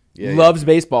 Yeah. Loves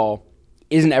baseball,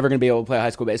 isn't ever going to be able to play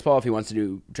high school baseball if he wants to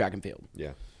do track and field.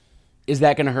 Yeah. Is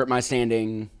that going to hurt my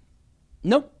standing?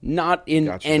 Nope, not in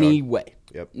any way.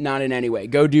 Yep. Not in any way.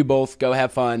 Go do both. Go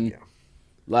have fun. Yeah.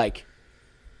 Like,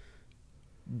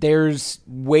 there's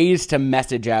ways to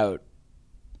message out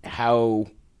how,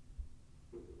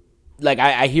 like,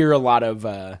 I hear a lot of,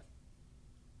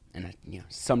 and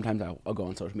sometimes I'll go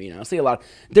on social media and I'll see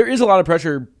there is a lot of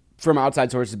pressure from outside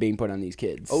sources being put on these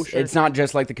kids. Oh, sure. It's not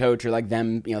just like the coach or like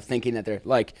them, thinking that they're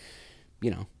like,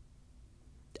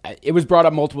 it was brought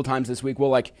up multiple times this week. Well,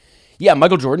 like, yeah,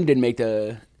 Michael Jordan didn't make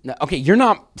okay,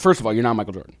 first of all, you're not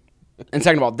Michael Jordan. And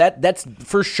second of all, that's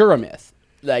for sure a myth.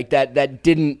 Like that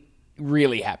didn't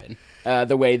really happen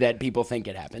the way that people think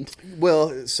it happened.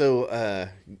 Well, so,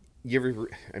 you ever?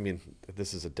 I mean,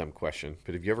 this is a dumb question,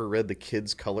 but have you ever read the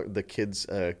kids'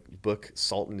 book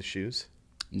 "Salt in the Shoes"?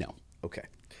 No. Okay.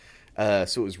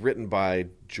 So it was written by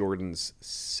Jordan's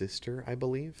sister, I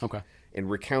believe. Okay. And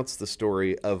recounts the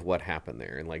story of what happened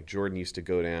there. And like Jordan used to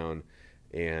go down,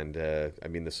 and I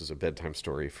mean, this is a bedtime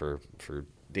story for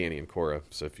Danny and Cora.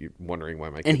 So if you're wondering why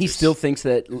my kids and he still thinks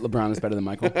that LeBron is better than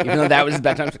Michael, even though that was his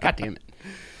bedtime. God damn it.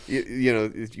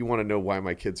 If you want to know why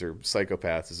my kids are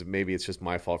psychopaths, is maybe it's just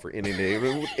my fault for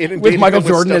inundating with Michael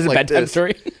Jordan as a like bedtime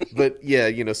story. But yeah,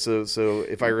 so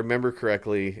if I remember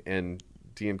correctly, and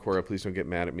Dee and Cora, please don't get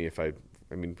mad at me I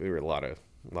mean, there were a lot of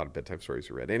bedtime stories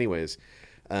we read. Anyways,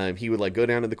 he would like go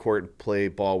down to the court and play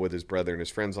ball with his brother and his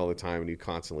friends all the time, and he'd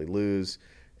constantly lose.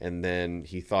 And then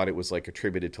he thought it was like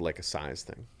attributed to like a size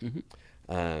thing.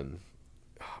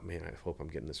 Oh man, I hope I'm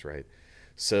getting this right.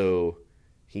 So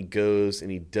he goes and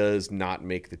he does not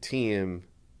make the team,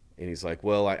 and he's like,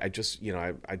 well, I just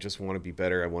want to be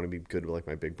better. I want to be good like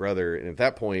my big brother. And at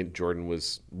that point, Jordan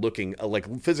was looking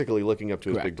like physically looking up to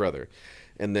his big brother.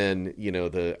 And then,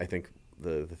 I think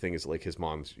the thing is like his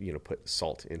mom's, put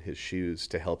salt in his shoes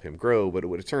to help him grow. But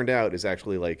what it turned out is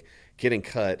actually like getting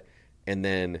cut and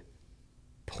then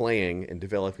playing and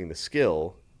developing the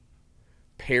skill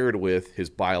paired with his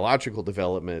biological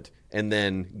development, and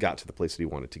then got to the place that he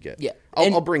wanted to get. Yeah.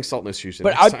 I'll bring salt in his shoes.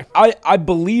 But I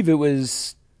believe it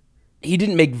was, he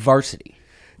didn't make varsity.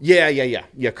 Yeah,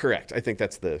 correct. I think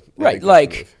that's the... Right,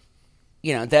 like...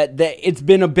 that it's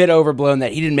been a bit overblown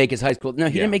that he didn't make his high school. No,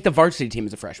 he didn't make the varsity team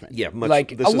as a freshman. Yeah,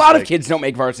 a lot of kids don't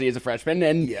make varsity as a freshman,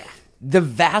 and the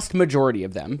vast majority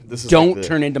of them don't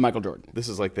turn into Michael Jordan. This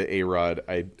is like the A-Rod,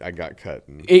 I got cut.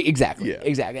 Exactly,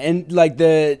 exactly. And like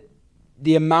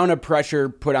the amount of pressure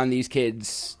put on these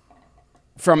kids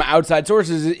from outside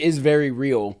sources is very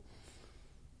real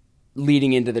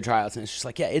leading into the tryouts. And it's just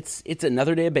like, it's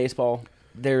another day of baseball.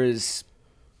 There is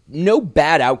no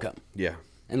bad outcome. Yeah.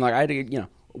 And like I had to,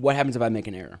 what happens if I make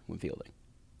an error when fielding?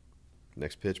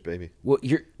 Next pitch, baby. Well,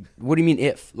 what do you mean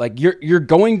if? Like you're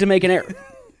going to make an error.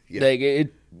 Like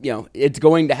it's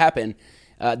going to happen.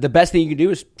 The best thing you can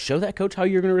do is show that coach how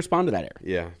you're going to respond to that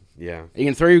error. Yeah. You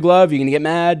can throw your glove. You can get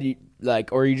mad.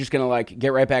 Or are you just going to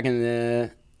get right back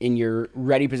in your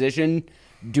ready position,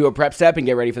 do a prep step, and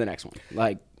get ready for the next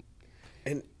one?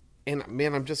 And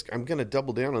man, I'm going to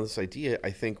double down on this idea.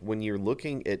 I think when you're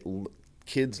looking at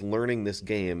kids learning this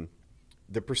game,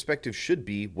 the perspective should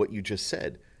be what you just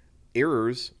said.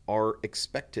 Errors are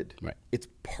expected. Right. It's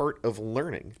part of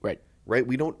learning. Right.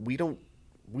 We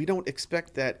don't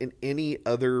expect that in any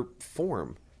other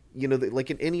form.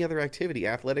 Like in any other activity,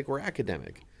 athletic or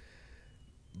academic.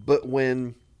 But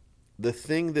when the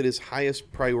thing that is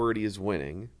highest priority is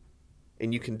winning,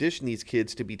 and you condition these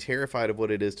kids to be terrified of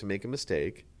what it is to make a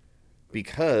mistake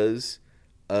because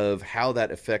of how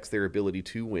that affects their ability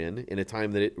to win in a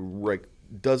time that it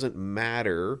doesn't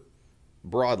matter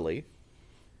broadly,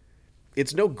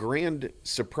 it's no grand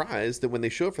surprise that when they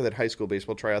show up for that high school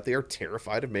baseball tryout, they are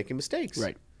terrified of making mistakes.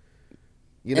 Right.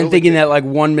 Thinking that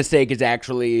one mistake is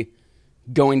actually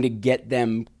going to get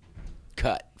them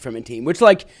cut from a team, which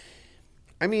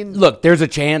look, there's a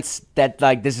chance that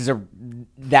this is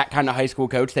that kind of high school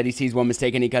coach that he sees one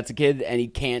mistake and he cuts a kid and he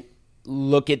can't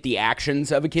look at the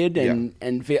actions of a kid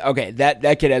and feel, okay,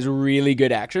 that kid has really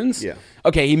good actions. Yeah.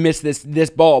 Okay, he missed this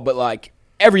ball, but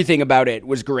everything about it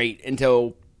was great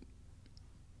until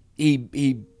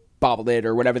he bobbled it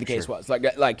or whatever the case was.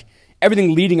 Like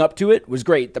everything leading up to it was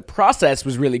great. The process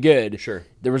was really good. Sure.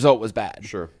 The result was bad.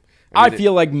 Sure. I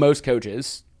feel like most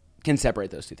coaches can separate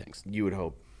those two things. You would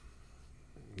hope.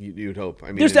 You would hope.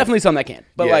 There's definitely some that can't.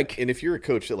 But and if you're a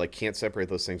coach that can't separate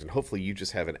those things, and hopefully you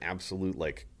just have an absolute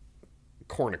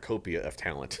cornucopia of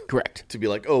talent. Correct. To be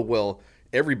like, oh well,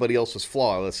 everybody else was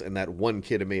flawless, and that one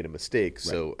kid had made a mistake. Right.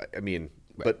 So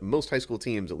but most high school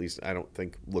teams, at least, I don't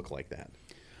think look like that.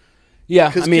 Yeah,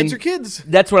 because kids are kids.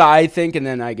 That's what I think, and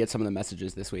then I get some of the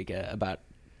messages this week about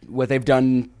what they've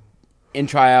done in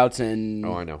tryouts and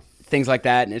I know. Things like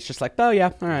that, and it's just like, oh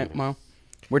yeah, all right, well,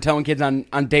 we're telling kids on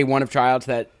day one of tryouts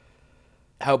that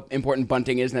how important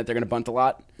bunting is and that they're going to bunt a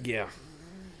lot. Yeah.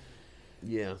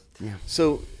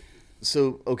 So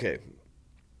okay.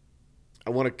 I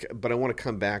want to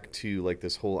come back to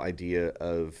this whole idea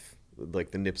of the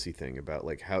Nipsey thing about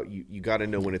how you got to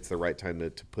know when it's the right time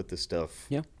to put this stuff.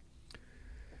 Yeah.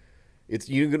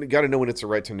 You got to know when it's the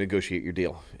right time to negotiate your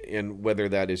deal, and whether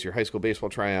that is your high school baseball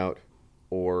tryout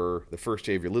or the first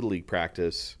day of your Little League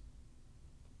practice,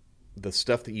 the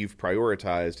stuff that you've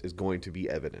prioritized is going to be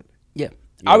evident. Yeah.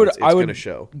 I would going to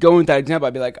show. Go with that example.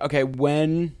 I'd be like, okay,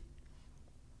 when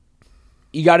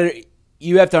you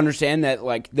have to understand that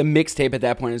the mixtape at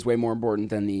that point is way more important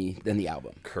than the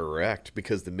album. Correct,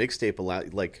 because the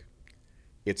mixtape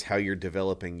it's how you're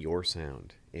developing your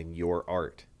sound and your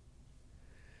art.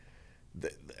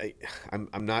 I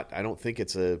don't think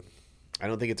it's a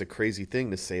crazy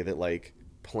thing to say that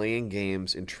playing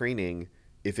games and training,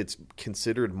 if it's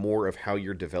considered more of how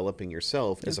you're developing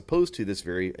yourself, as opposed to this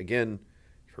very, again,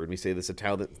 you've heard me say this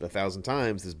 1,000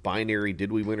 times, this binary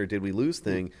did we win or did we lose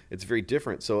thing, it's very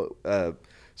different. So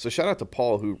shout out to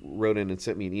Paul who wrote in and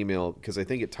sent me an email, because I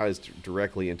think it ties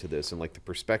directly into this and the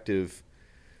perspective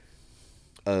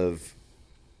of,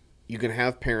 you can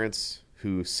have parents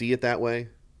who see it that way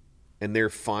and they're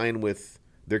fine with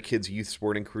their kid's youth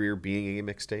sporting career being a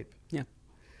mixtape. Yeah.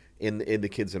 In the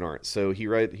kids that aren't. So he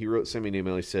sent me an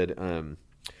email. He said,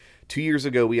 2 years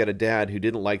ago, we had a dad who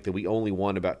didn't like that we only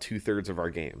won about 2/3 of our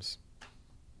games.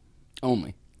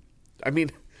 Only. I mean,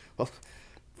 well,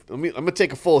 I'm going to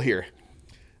take a full here.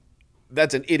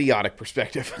 That's an idiotic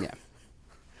perspective. Yeah.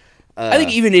 I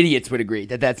think even idiots would agree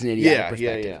that that's an idiotic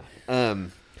perspective. Yeah.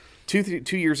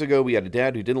 2 years ago, we had a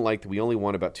dad who didn't like that we only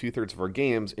won about 2/3 of our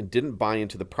games and didn't buy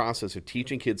into the process of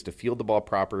teaching kids to field the ball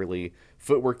properly,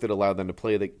 footwork that allowed them to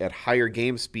play at higher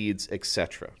game speeds,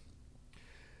 etc.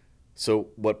 So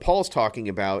what Paul's talking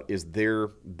about is their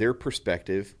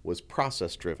perspective was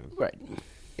process-driven. Right.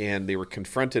 And they were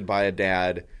confronted by a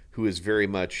dad who is very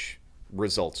much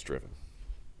results-driven.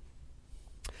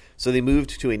 So they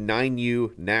moved to a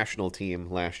 9U national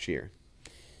team last year.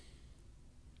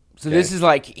 So this is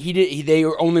like they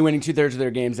were only winning 2/3 of their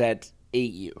games at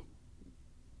 8U.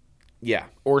 Yeah.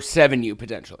 Or 7U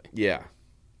potentially. Yeah.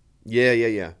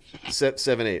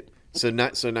 7-8. So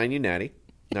 9U natty.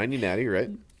 9U natty, right?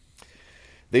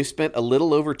 They spent a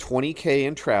little over $20K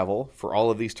in travel for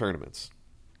all of these tournaments.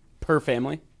 Per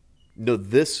family? No,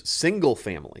 this single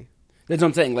family. That's what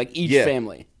I'm saying, like each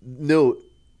family. No,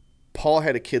 Paul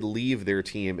had a kid leave their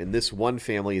team, and this one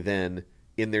family then,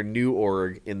 in their new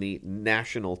org, in the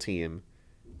national team,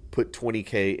 put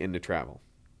 $20K into travel.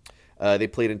 They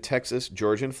played in Texas,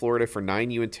 Georgia, and Florida for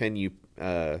 9U and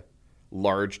 10U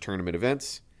large tournament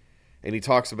events, and he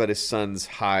talks about his son's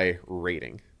high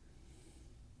rating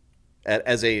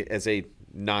as a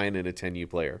 9 and a 10U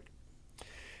player.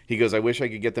 He goes, I wish I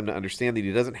could get them to understand that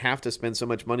he doesn't have to spend so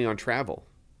much money on travel.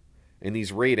 And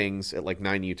these ratings at like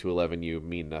 9U to 11U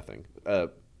mean nothing.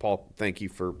 Paul, thank you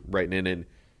for writing in. And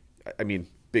I mean,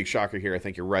 big shocker here. I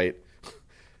think you're right.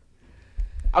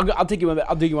 I'll take you one.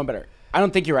 I'll do you one better. I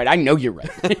don't think you're right. I know you're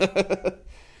right.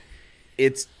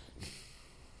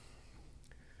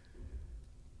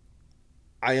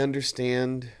 I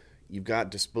understand you've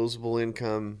got disposable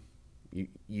income.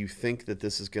 You think that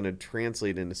this is going to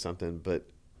translate into something, but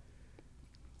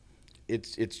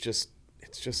it's just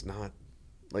not.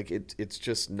 Like it's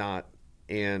just not.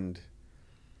 And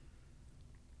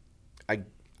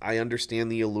I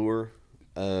understand the allure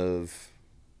of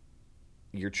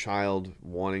your child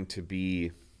wanting to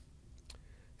be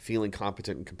feeling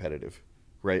competent and competitive,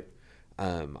 right?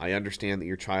 I understand that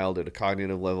your child at a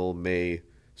cognitive level may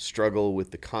struggle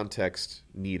with the context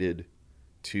needed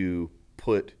to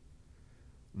put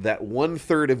that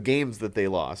 1/3 of games that they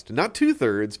lost, not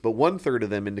 2/3, but 1/3 of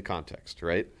them into context,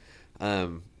 right?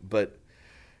 But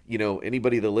you know,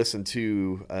 anybody that listened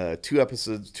to two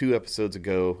episodes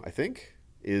ago, I think,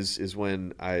 is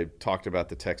when I talked about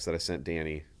the text that I sent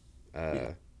Danny.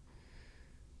 I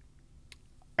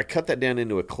cut that down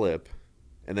into a clip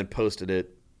and then posted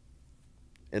it,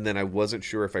 and then I wasn't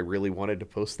sure if I really wanted to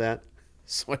post that,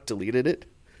 so I deleted it.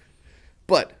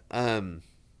 But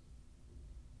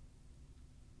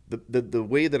the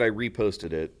way that I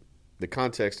reposted it, the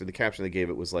context and the caption they gave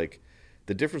it was like,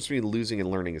 the difference between losing and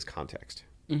learning is context.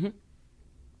 Mm-hmm.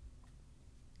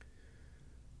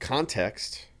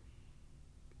 Context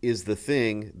is the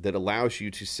thing that allows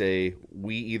you to say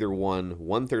we either won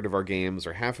 1/3 of our games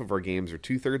or half of our games or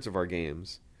 2/3 of our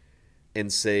games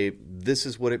and say this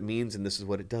is what it means and this is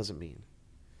what it doesn't mean.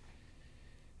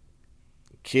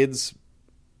 Kids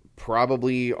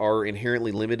probably are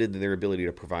inherently limited in their ability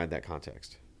to provide that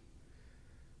context.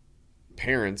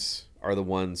 Parents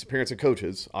and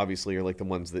coaches obviously are like the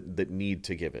ones that need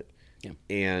to give it. Yeah.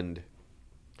 And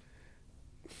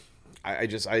I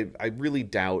really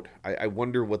doubt, I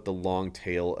wonder what the long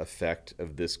tail effect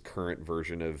of this current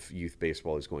version of youth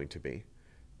baseball is going to be.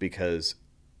 Because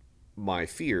my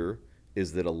fear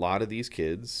is that a lot of these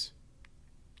kids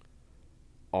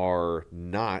are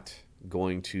not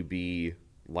going to be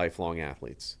lifelong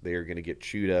athletes. They are going to get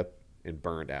chewed up and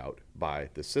burned out by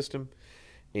the system.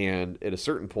 And at a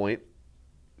certain point,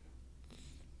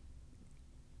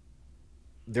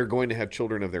 they're going to have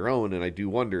children of their own, and I do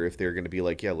wonder if they're going to be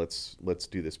like, yeah, let's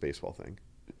do this baseball thing.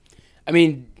 I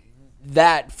mean,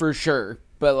 that for sure.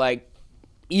 But like,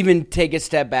 even take a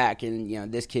step back, and you know,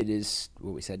 this kid is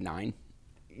what we said, 9.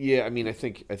 Yeah, I mean, I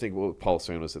think what Paul was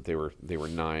saying was that they were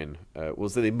 9.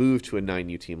 Was that they moved to a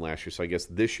 9U team last year? So I guess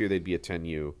this year they'd be a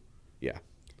 10U. Yeah.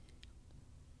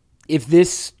 If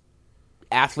this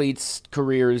athlete's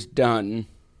career is done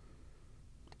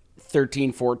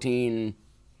 13, 14,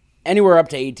 anywhere up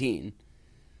to 18,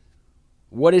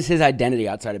 what is his identity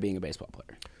outside of being a baseball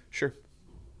player? Sure.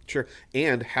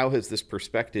 And how has this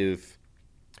perspective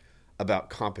about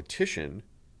competition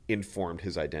informed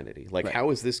his identity? Like, right. How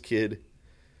is this kid,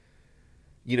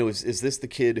 you know, is this the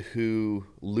kid who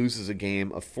loses a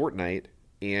game of Fortnite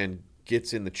and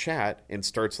gets in the chat and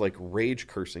starts like rage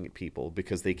cursing at people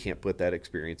because they can't put that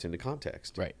experience into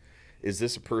context? Right. Is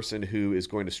this a person who is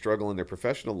going to struggle in their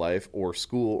professional life or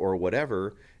school or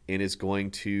whatever and is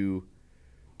going to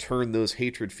turn those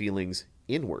hatred feelings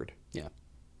inward? Yeah.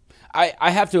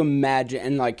 I have to imagine,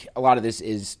 and like a lot of this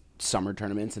is summer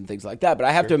tournaments and things like that, but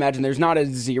I have to imagine there's not a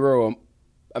zero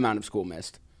amount of school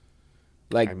missed.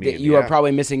 Like, you are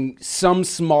probably missing some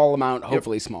small amount,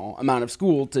 hopefully small, amount of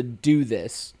school to do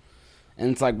this.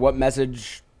 And it's like, what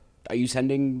message are you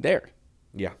sending there?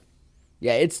 Yeah.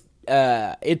 Yeah,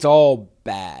 it's all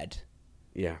bad.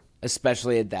 Yeah.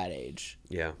 Especially at that age.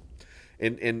 Yeah.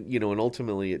 And you know, and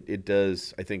ultimately it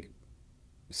does, I think,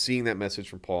 seeing that message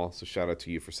from Paul, so shout out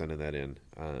to you for sending that in.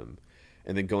 And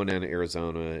then going down to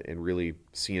Arizona and really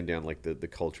seeing down like the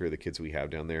culture of the kids we have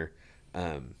down there.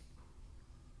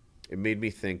 It made me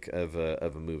think of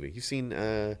a movie. You've seen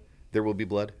There Will Be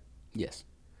Blood? Yes.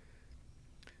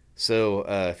 So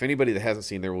if anybody that hasn't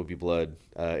seen There Will Be Blood,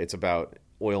 it's about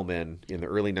oil men in the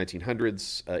early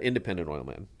 1900s, independent oil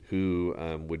men who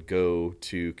would go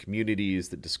to communities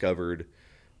that discovered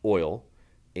oil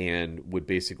and would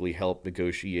basically help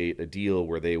negotiate a deal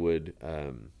where they would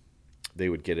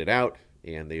get it out,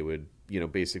 and they would, you know,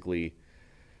 basically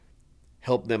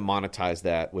help them monetize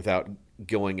that without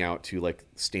going out to like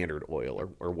Standard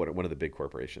Oil or one of the big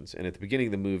corporations. And at the beginning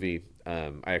of the movie,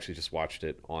 I actually just watched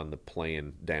it on the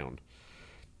plane down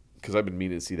because I've been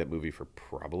meaning to see that movie for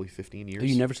probably 15 years. Oh,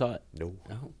 you never saw it? No.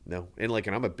 No. And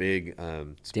I'm a big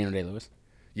Daniel Day-Lewis.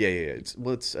 Yeah. It's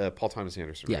Paul Thomas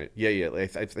Anderson, right? Yeah. I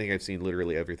think I've seen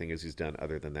literally everything as he's done.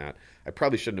 Other than that, I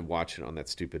probably shouldn't have watched it on that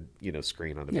stupid, you know,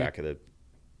 screen on the back of the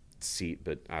seat.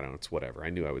 But I don't know. It's whatever. I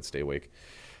knew I would stay awake.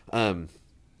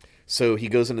 So he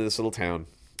goes into this little town,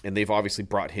 and they've obviously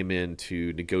brought him in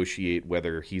to negotiate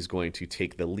whether he's going to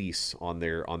take the lease on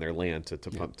their land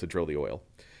to drill the oil.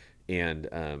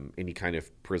 And he kind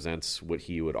of presents what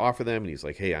he would offer them, and he's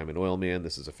like, "Hey, I'm an oil man.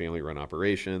 This is a family-run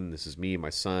operation. This is me, my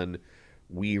son.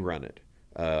 We run it.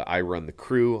 I run the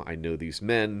crew. I know these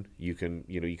men. You can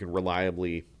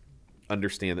reliably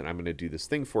understand that I'm going to do this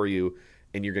thing for you,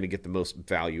 and you're going to get the most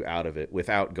value out of it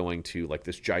without going to like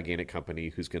this gigantic company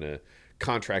who's going to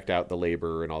contract out the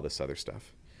labor and all this other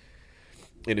stuff."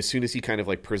 And as soon as he kind of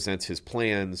like presents his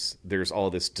plans, there's all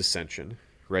this dissension,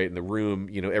 right? In the room,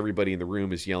 you know, everybody in the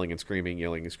room is yelling and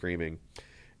screaming.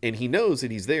 And he knows that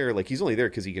he's there. Like, he's only there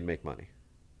because he can make money.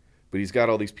 But he's got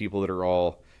all these people that are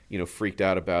all, you know, freaked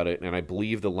out about it. And I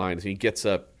believe the line is he gets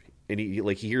up and he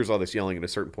hears all this yelling. At a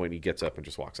certain point, he gets up and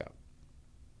just walks out.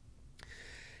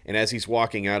 And as he's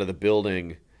walking out of the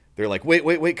building, they're like,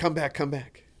 wait, come back.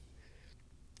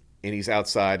 And he's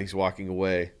outside. He's walking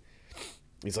away.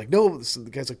 He's like, no. The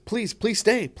guy's like, please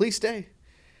stay.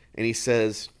 And he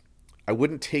says, "I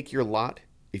wouldn't take your lot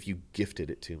if you gifted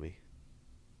it to me."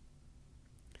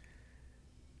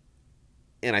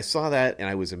 And I saw that, and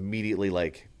I was immediately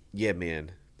like, yeah,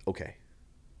 man, okay.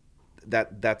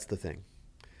 That's the thing.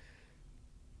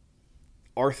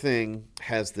 Our thing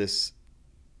has this,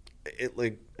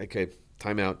 okay,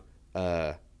 time out.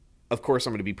 Of course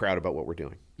I'm going to be proud about what we're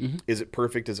doing. Mm-hmm. Is it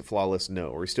perfect? Is it flawless?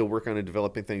 No. Are we still working on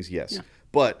developing things? Yes. Yeah.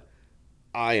 But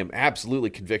I am absolutely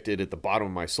convicted at the bottom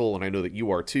of my soul, and I know that you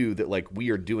are too, that like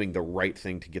we are doing the right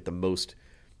thing to get the most,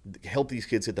 help these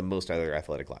kids get the most out of their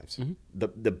athletic lives. Mm-hmm.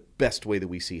 The best way that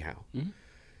we see how. Mm-hmm.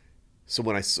 So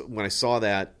when I saw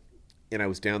that, and I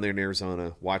was down there in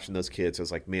Arizona watching those kids, I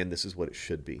was like, man, this is what it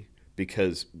should be.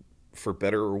 Because for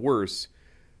better or worse,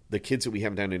 the kids that we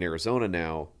have down in Arizona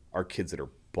now are kids that are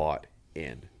bought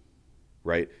in,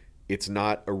 right? It's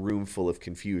not a room full of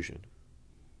confusion.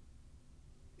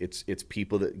 It's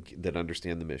people that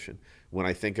understand the mission. When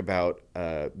I think about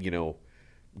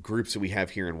groups that we have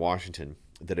here in Washington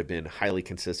that have been highly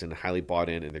consistent, highly bought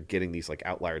in, and they're getting these like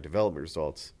outlier development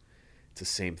results, it's the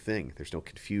same thing. There's no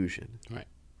confusion,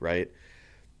 right?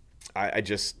 I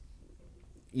just,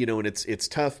 and it's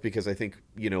tough because I think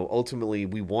ultimately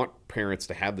we want parents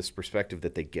to have this perspective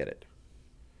that they get it,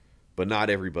 but not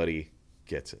everybody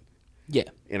gets it. Yeah,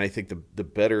 and I think the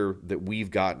better that we've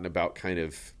gotten about kind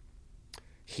of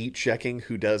heat checking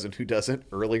who does and who doesn't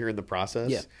earlier in the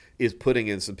process is putting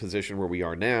us in a position where we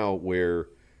are now, where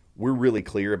we're really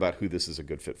clear about who this is a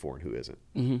good fit for and who isn't.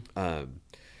 Mm-hmm.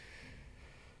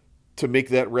 To make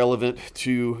that relevant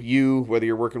to you, whether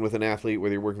you're working with an athlete,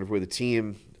 whether you're working with a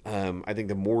team, I think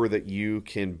the more that you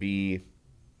can be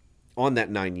on that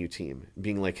 9U team,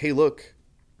 being like, hey, look,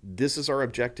 this is our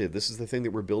objective. This is the thing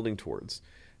that we're building towards.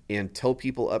 And tell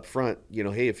people up front,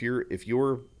 hey, if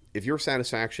your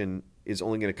satisfaction is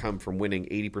only going to come from winning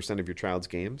 80% of your child's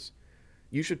games,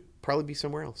 you should probably be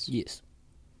somewhere else. Yes.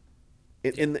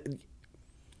 And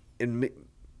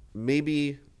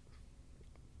maybe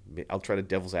I'll try to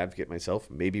devil's advocate myself.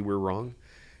 Maybe we're wrong.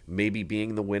 maybe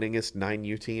being the winningest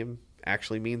 9U team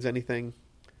actually means anything.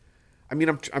 I mean,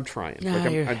 I'm trying.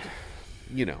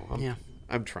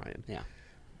 I'm trying. Yeah.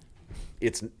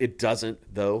 It doesn't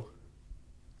though.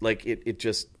 Like it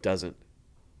just doesn't.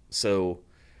 So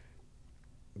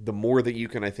the more that you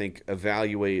can, I think,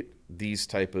 evaluate these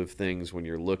type of things when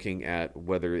you're looking at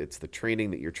whether it's the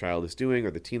training that your child is doing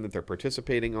or the team that they're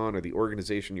participating on or the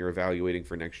organization you're evaluating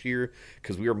for next year,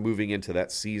 because we are moving into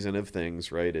that season of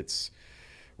things, right? It's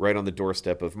right on the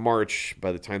doorstep of March.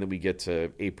 By the time that we get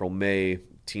to April, May,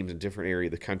 teams in different area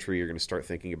of the country are going to start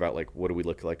thinking about, like, what do we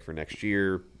look like for next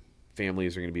year?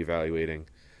 Families are going to be evaluating.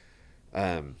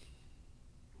 I'm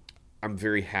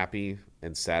very happy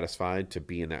and satisfied to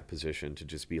be in that position to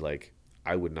just be like,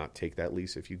 I would not take that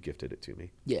lease if you gifted it to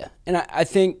me. Yeah. And I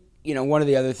think, one of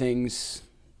the other things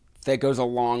that goes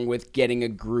along with getting a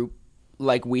group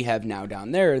like we have now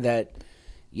down there, that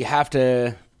you have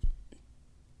to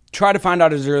try to find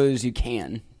out as early as you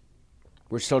can.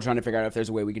 We're still trying to figure out if there's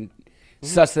a way we can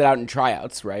suss that out in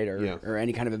tryouts, right? Or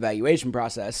any kind of evaluation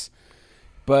process.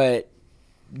 But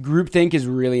groupthink is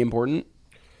really important.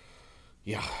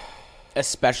 Yeah.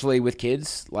 Especially with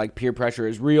kids. Like, peer pressure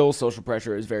is real. Social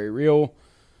pressure is very real.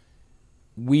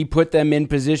 We put them in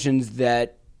positions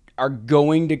that are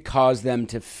going to cause them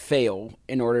to fail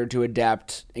in order to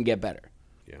adapt and get better.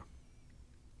 Yeah.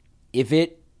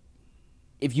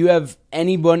 If you have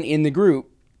anyone in the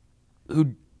group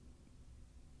who,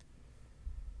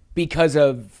 because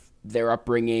of their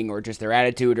upbringing or just their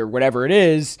attitude or whatever it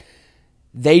is,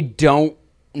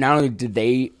 not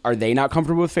only are they not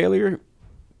comfortable with failure,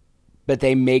 but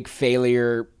they make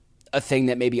failure a thing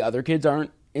that maybe other kids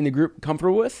aren't in the group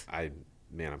comfortable with. I'm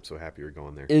so happy you're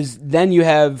going there. Is then you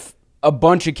have a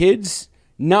bunch of kids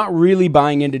not really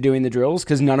buying into doing the drills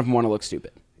because none of them want to look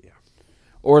stupid. Yeah.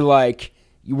 Or like,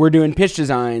 we're doing pitch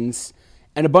designs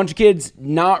and a bunch of kids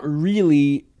not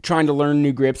really trying to learn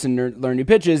new grips and learn new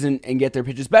pitches and get their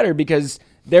pitches better because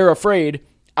they're afraid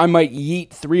I might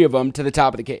yeet 3 of them to the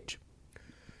top of the cage.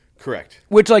 Correct.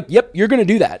 Which, like, yep, you're going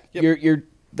to do that. Yep. You're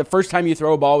the first time you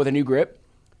throw a ball with a new grip,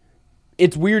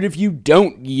 it's weird if you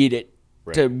don't yeet it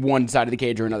to one side of the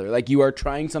cage or another. Like, you are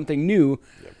trying something new.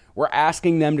 Yep. We're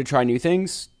asking them to try new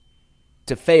things,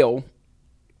 to fail,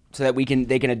 so that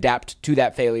they can adapt to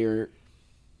that failure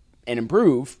and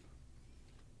improve.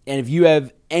 And if you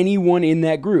have anyone in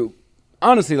that group,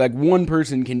 honestly, like, one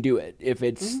person can do it if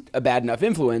it's a bad enough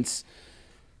influence.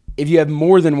 If you have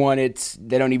more than one,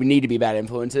 they don't even need to be bad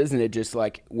influences, and it just,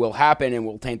 like, will happen and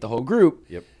will taint the whole group.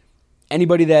 Yep.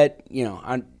 Anybody that,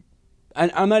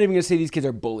 I'm not even going to say these kids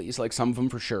are bullies. Like, some of them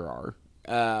for sure are.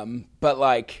 But,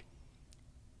 like,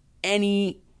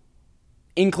 any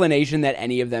inclination that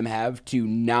any of them have to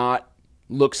not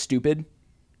look stupid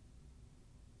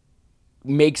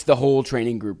makes the whole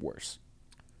training group worse.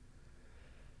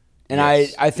 And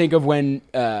yes. I think of when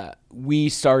we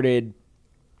started,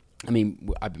 I mean,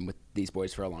 I've been with these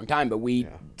boys for a long time, but we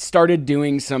started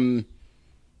doing some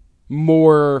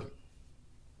more...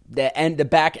 the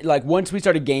back, like, once we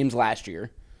started games last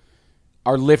year,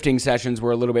 our lifting sessions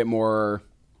were a little bit more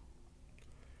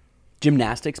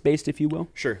gymnastics based, if you will.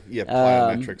 Sure. Yeah.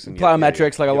 Plyometrics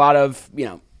and a lot of,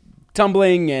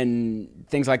 tumbling and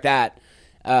things like that.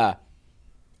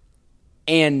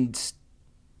 And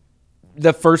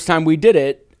the first time we did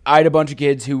it, I had a bunch of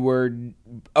kids who were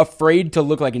afraid to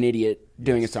look like an idiot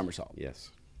doing a somersault.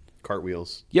 Yes.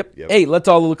 Cartwheels. Yep. Hey, let's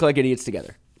all look like idiots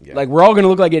together. Yeah. Like, we're all going to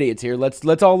look like idiots here.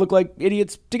 Let's all look like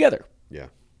idiots together. Yeah.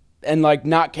 And, like,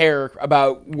 not care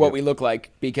about what we look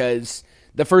like, because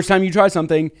the first time you try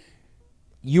something,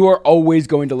 you are always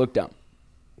going to look dumb.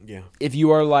 Yeah. If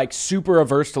you are, like, super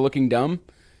averse to looking dumb,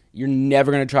 you're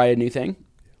never going to try a new thing,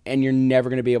 and you're never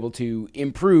going to be able to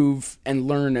improve and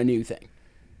learn a new thing.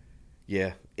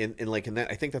 Yeah. And like, in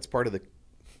that, I think that's part of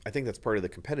the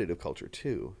competitive culture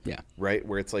too. Yeah. Right?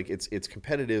 Where it's like, it's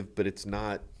competitive, but it's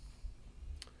not,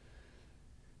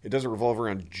 it doesn't revolve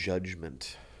around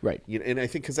judgment. Right. And I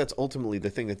think because that's ultimately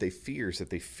the thing that they fear, is that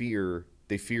they fear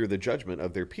the judgment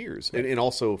of their peers. Right. And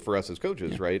also for us as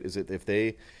coaches, right, is that if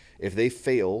they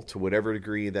fail to whatever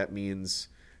degree, that means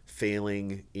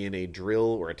failing in a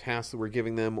drill or a task that we're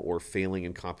giving them, or failing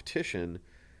in competition,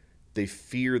 they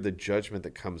fear the judgment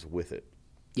that comes with it.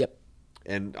 Yep.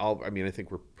 And I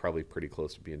think we're probably pretty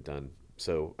close to being done.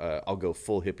 So I'll go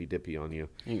full hippy dippy on you.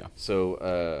 There you go.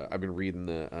 So I've been reading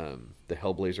the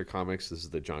Hellblazer comics. This is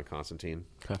the John Constantine.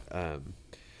 Okay.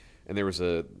 And there was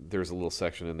a little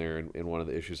section in there in one of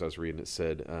the issues I was reading. It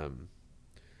said,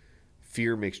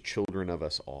 "Fear makes children of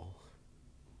us all."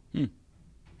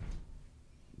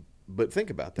 But think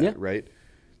about that, right?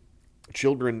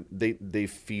 Children, they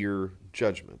fear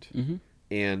judgment.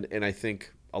 And I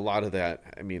think a lot of that,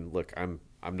 I mean, look, I'm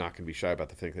not going to be shy about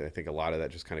the thing that I think a lot of that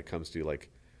just kind of comes to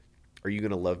like, are you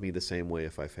going to love me the same way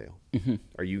if I fail? Mm-hmm.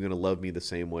 Are you going to love me the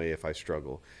same way if I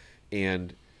struggle?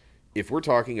 And if we're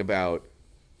talking about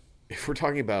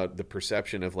the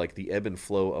perception of like the ebb and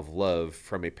flow of love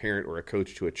from a parent or a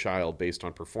coach to a child based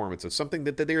on performance of something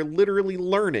that they're literally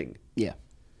learning. Yeah.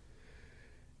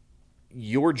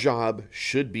 Your job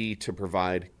should be to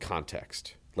provide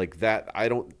context. Like that, I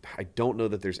don't know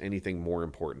that there's anything more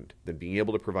important than being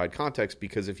able to provide context,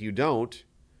 because if you don't,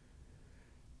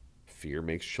 fear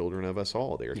makes children of us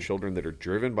all. They are children that are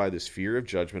driven by this fear of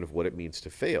judgment of what it means to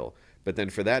fail. But then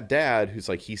for that dad who's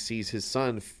like, he sees his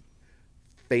son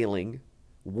failing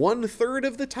 1/3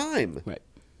 of the time. Right.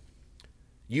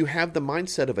 You have the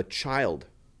mindset of a child.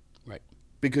 Right.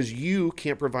 Because you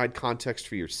can't provide context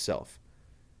for yourself.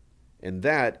 And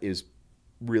that is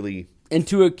really and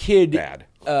to a kid bad.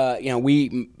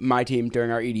 My team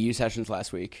during our EDU sessions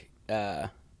last week, I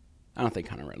don't think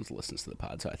Hunter Reynolds listens to the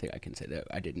pod, so I think I can say that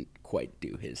I didn't quite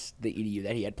do the EDU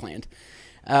that he had planned.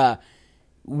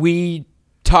 We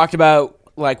talked about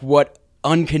like what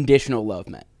unconditional love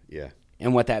meant. Yeah.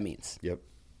 And what that means. Yep.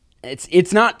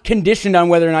 It's not conditioned on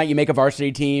whether or not you make a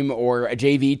varsity team or a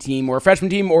JV team or a freshman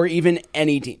team or even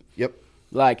any team. Yep.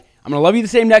 Like, I'm going to love you the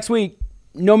same next week,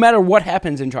 no matter what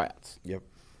happens in tryouts. Yep.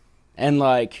 And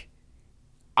like,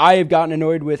 I have gotten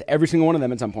annoyed with every single one of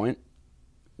them at some point,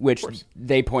 which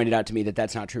they pointed out to me that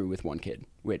that's not true with one kid,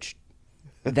 which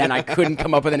then I couldn't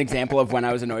come up with an example of when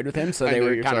I was annoyed with him, so they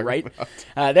were kind of right.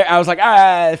 I was like,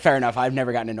 fair enough. I've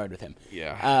never gotten annoyed with him.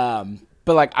 Yeah.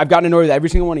 But like, I've gotten annoyed with every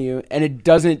single one of you, and it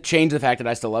doesn't change the fact that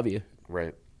I still love you.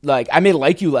 Right. Like, I may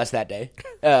like you less that day,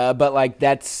 but like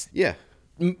that's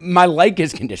my like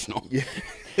is conditional. Yeah.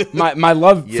 my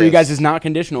love for you guys is not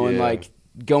conditional, and like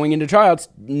going into tryouts,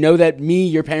 know that me,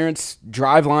 your parents,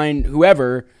 Driveline,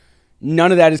 whoever,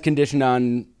 none of that is conditioned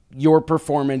on your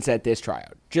performance at this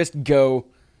tryout. Just go,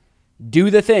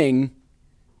 do the thing,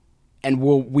 and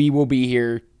we will be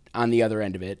here on the other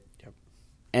end of it. Yep.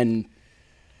 And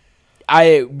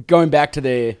going back to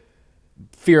the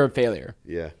fear of failure.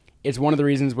 Yeah. It's one of the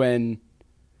reasons when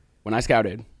I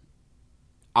scouted,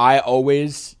 I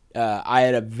always I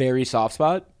had a very soft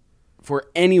spot for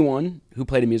anyone who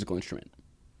played a musical instrument.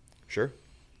 Sure.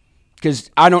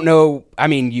 Because I don't know, I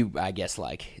mean, I guess,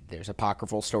 like, there's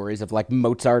apocryphal stories of, like,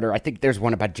 Mozart, or I think there's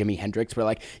one about Jimi Hendrix where,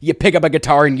 like, you pick up a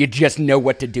guitar and you just know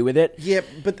what to do with it. Yeah,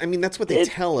 but, I mean, that's what they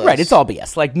tell us. Right, it's all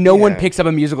BS. Like, no one picks up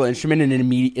a musical instrument and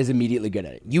is immediately good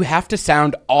at it. You have to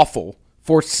sound awful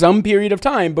for some period of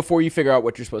time before you figure out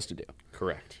what you're supposed to do.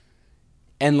 Correct.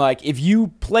 And, like, if you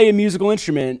play a musical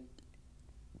instrument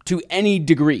to any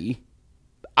degree,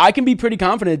 I can be pretty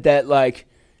confident that, like,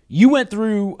 you went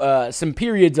through some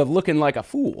periods of looking like a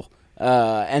fool.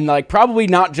 And, like, probably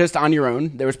not just on your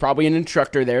own. There was probably an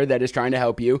instructor there that is trying to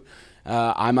help you.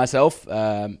 I myself,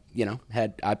 I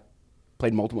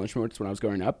played multiple instruments when I was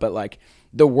growing up. But, like,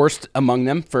 the worst among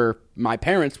them for my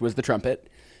parents was the trumpet.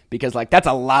 Because, like, that's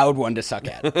a loud one to suck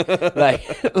at.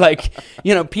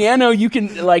 Piano, you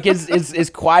can, like,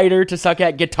 is quieter to suck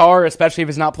at. Guitar, especially if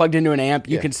it's not plugged into an amp,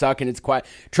 you can suck and it's quiet.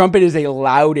 Trumpet is a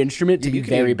loud instrument to be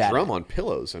very bad. You can drum on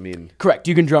pillows, I mean. Correct,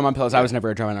 you can drum on pillows. I was never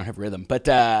a drummer, I don't have rhythm. But,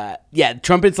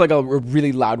 trumpet's, like, a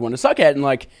really loud one to suck at. And,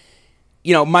 like,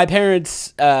 my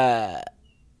parents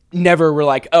never were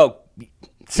like, oh,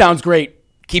 sounds great,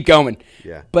 keep going.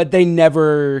 Yeah. But they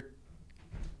never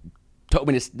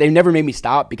they never made me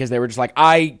stop, because they were just like,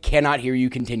 I cannot hear you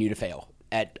continue to fail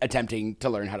at attempting to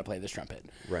learn how to play this trumpet.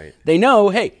 Right. They know,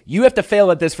 hey, you have to fail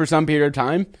at this for some period of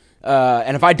time.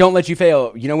 And if I don't let you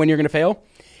fail, you know when you're going to fail?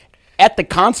 At the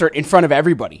concert in front of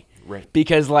everybody. Right.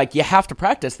 Because, like, you have to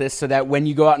practice this so that when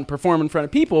you go out and perform in front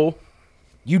of people,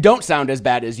 you don't sound as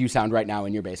bad as you sound right now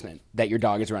in your basement that your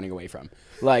dog is running away from.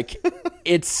 Like,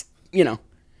 it's,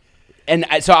 And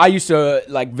so I used to,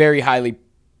 like, very highly,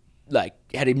 like,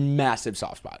 had a massive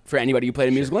soft spot for anybody who played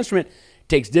a musical instrument. It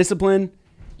takes discipline.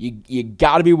 You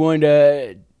got to be willing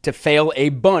to fail a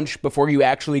bunch before you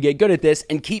actually get good at this,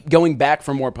 and keep going back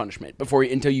for more punishment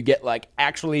until you get, like,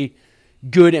 actually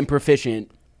good and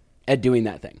proficient at doing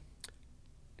that thing.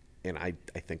 And I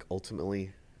think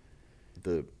ultimately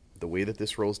the way that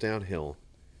this rolls downhill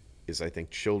is, I think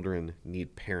children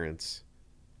need parents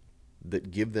that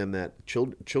give them that.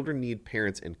 Children need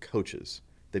parents and coaches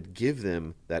that give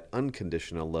them that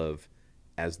unconditional love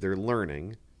as they're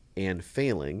learning and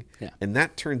failing. Yeah. And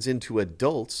that turns into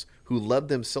adults who love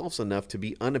themselves enough to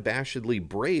be unabashedly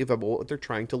brave about what they're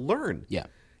trying to learn. Yeah.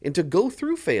 And to go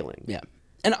through failing. Yeah.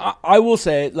 And I will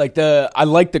say, like, I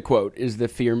like the quote, is the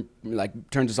fear, like,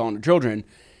 turns us all into children.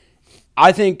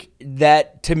 I think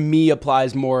that to me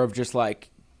applies more of just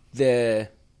like a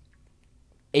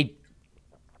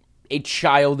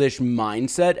childish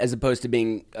mindset as opposed to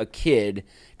being a kid.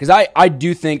 Because I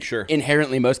do think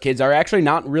inherently most kids are actually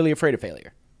not really afraid of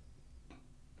failure.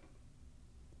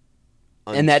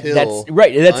 And that's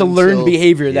right. That's a learned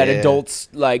behavior that adults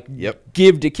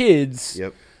give to kids.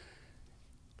 Yep.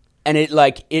 And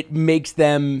it makes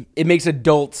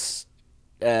adults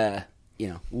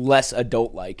less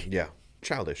adult like. Yeah.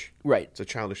 Childish. Right. It's a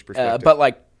childish perspective.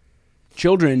 But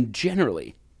children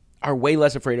generally are way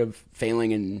less afraid of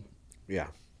failing and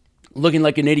looking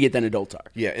like an idiot than adults are.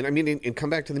 Yeah, and I mean, and come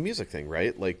back to the music thing,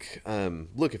 right? Like,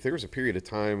 look, if there was a period of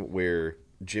time where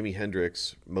Jimi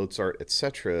Hendrix, Mozart,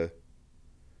 etc.,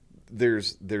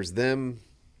 there's them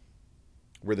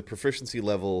where the proficiency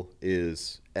level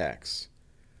is X.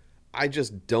 I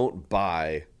just don't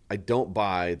buy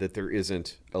that there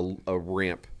isn't a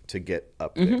ramp to get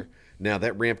up there. Now,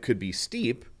 that ramp could be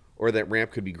steep or that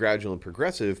ramp could be gradual and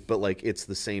progressive, but it's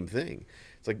the same thing.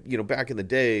 It's like, back in the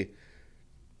day,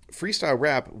 freestyle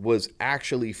rap was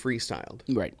actually freestyled.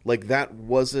 Right. Like that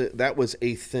was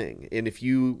a thing. And if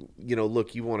you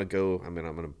look, you want to go, I mean,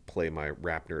 I'm going to play my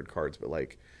rap nerd cards, but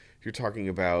if you're talking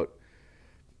about,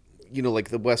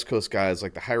 the West Coast guys,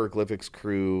 like the Hieroglyphics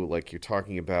crew, you're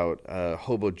talking about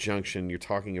Hobo Junction, you're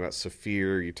talking about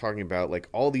Saphir, you're talking about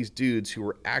all these dudes who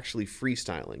were actually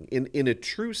freestyling in a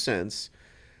true sense.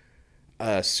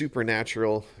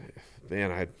 Supernatural,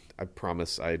 man, I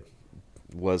promise I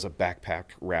was a backpack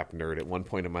rap nerd at one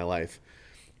point in my life.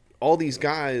 All these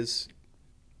guys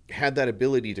had that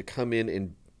ability to come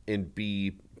in and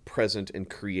be present and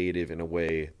creative in a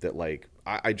way that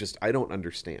I don't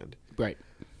understand. Right.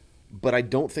 But I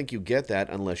don't think you get that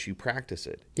unless you practice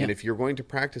it. Yeah. And if you're going to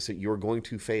practice it, you're going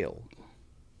to fail.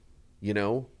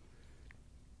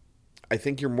 I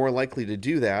think you're more likely to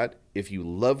do that if you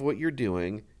love what you're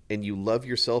doing and you love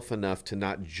yourself enough to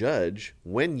not judge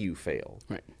when you fail.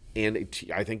 Right. And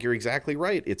I think you're exactly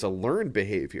right. It's a learned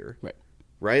behavior. Right.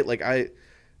 Right?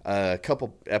 A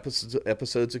couple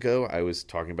episodes ago, I was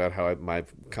talking about how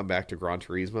I've come back to Gran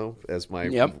Turismo as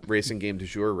my racing game du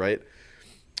jour, right?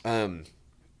 I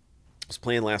was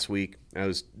playing last week. I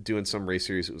was doing some race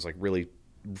series. It was really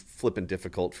flipping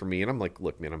difficult for me. And I'm like,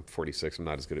 look, man, I'm 46. I'm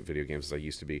not as good at video games as I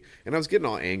used to be. And I was getting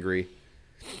all angry.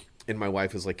 And my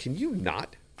wife was like, can you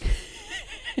not?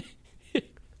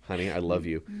 Honey, I love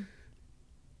you.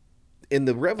 And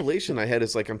the revelation I had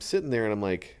is I'm sitting there and I'm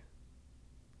like,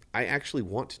 I actually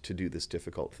want to do this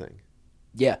difficult thing.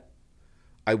 Yeah.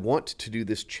 I want to do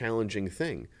this challenging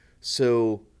thing.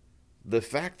 So the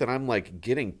fact that I'm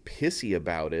getting pissy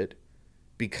about it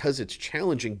because it's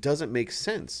challenging doesn't make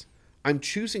sense. I'm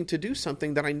choosing to do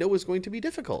something that I know is going to be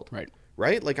difficult. Right.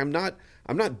 Right? I'm not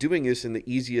doing this in the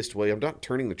easiest way. I'm not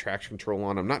turning the traction control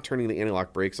on. I'm not turning the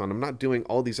anti-lock brakes on. I'm not doing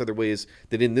all these other ways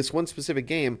that in this one specific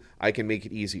game I can make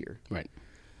it easier. Right.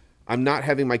 I'm not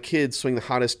having my kids swing the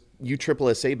hottest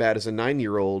USSSA bat as a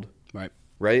 9-year-old. Right.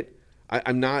 Right?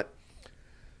 I'm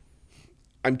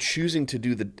choosing to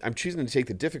take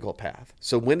the difficult path.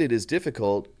 So when it is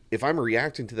difficult, if I'm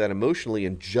reacting to that emotionally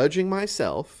and judging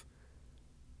myself,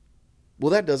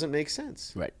 well, that doesn't make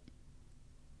sense. Right.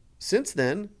 Since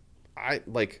then,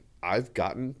 I've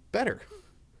gotten better.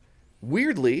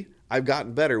 Weirdly, I've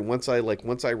gotten better once I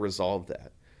resolved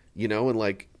that.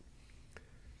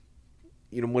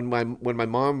 When my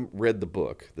mom read the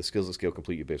book, The Skills That Scale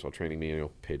Complete You Baseball Training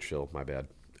Manual, Paige Schill, my bad.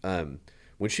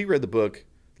 When she read the book,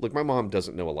 look, my mom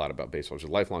doesn't know a lot about baseball. She's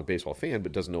a lifelong baseball fan,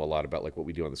 but doesn't know a lot about what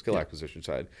we do on the skill acquisition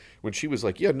side. When she was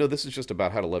like, yeah, no, this is just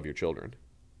about how to love your children.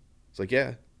 It's like,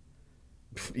 yeah,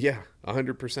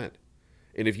 100%.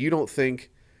 And if you don't think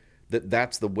that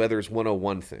that's the Weathers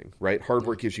 101 thing, right? Hard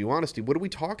work gives you honesty. What are we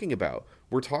talking about?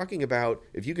 We're talking about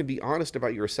if you can be honest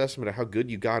about your assessment of how good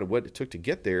you got and what it took to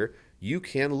get there, you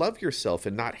can love yourself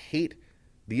and not hate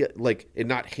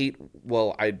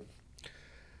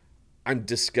I'm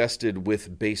disgusted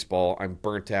with baseball. I'm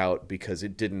burnt out because I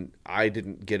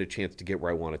didn't get a chance to get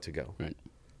where I wanted to go. Right.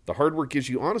 The hard work gives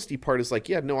you honesty part is I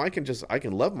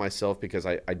can love myself because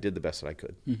I did the best that I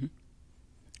could. Mm-hmm.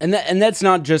 And that's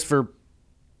not just for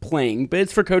playing, but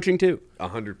it's for coaching too.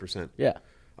 100%. Yeah.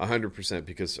 100%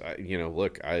 because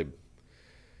look,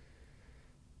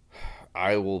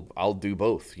 I'll do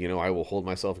both. I will hold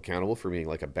myself accountable for being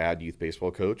a bad youth baseball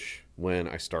coach when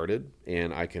I started,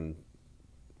 and I can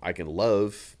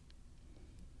love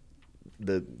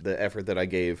the effort that I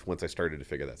gave once I started to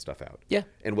figure that stuff out. Yeah.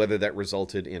 And whether that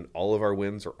resulted in all of our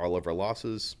wins or all of our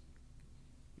losses,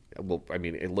 well, I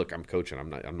mean, look, I'm coaching. I'm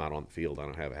not on the field. I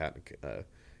don't have a hat, and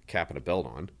cap, and a belt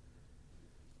on.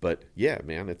 But yeah,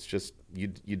 man, it's just you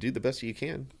do the best you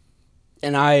can.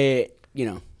 And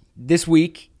this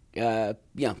week, all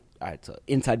right, so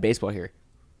inside baseball here.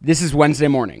 This is Wednesday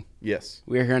morning. Yes,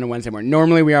 we are here on a Wednesday morning.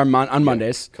 Normally, we are on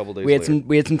Mondays. A couple days.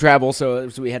 We had some travel, so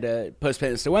we had to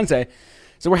postpone this to Wednesday.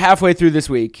 So we're halfway through this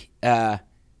week.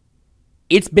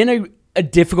 It's been a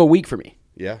difficult week for me.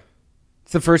 Yeah,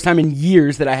 it's the first time in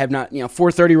years that I have not.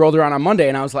 4:30 rolled around on Monday,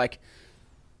 and I was like,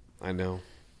 I know.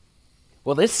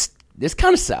 Well, this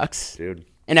kind of sucks, dude.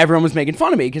 And everyone was making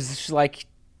fun of me because it's just like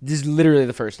this is literally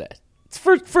the first day. It's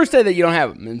first day that you don't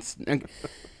have them.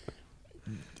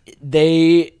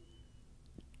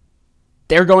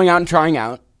 They're going out and trying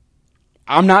out.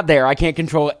 I'm not there. I can't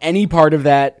control any part of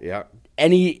that. Yeah.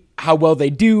 How well they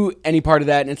do any part of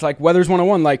that. And it's like Weathers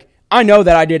 101. Like, I know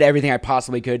that I did everything I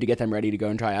possibly could to get them ready to go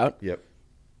and try out. Yep.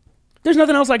 There's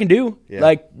nothing else I can do. Yeah.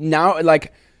 Like, now,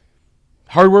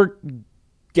 hard work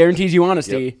guarantees you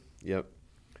honesty. Yep.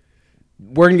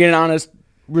 We're going to get an honest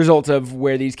results of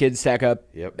where these kids stack up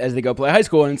as they go play high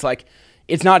school. And it's like,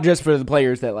 it's not just for the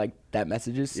players that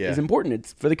message is important.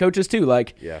 It's for the coaches too.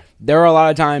 There are a lot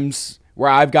of times where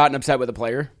I've gotten upset with a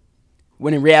player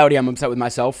when in reality I'm upset with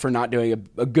myself for not doing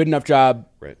a good enough job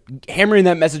hammering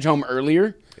that message home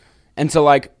earlier. Yeah. And so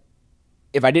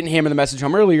if I didn't hammer the message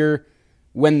home earlier,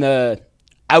 when the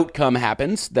outcome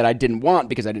happens that I didn't want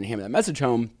because I didn't hammer that message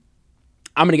home,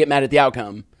 I'm going to get mad at the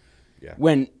outcome. Yeah.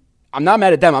 When I'm not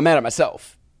mad at them, I'm mad at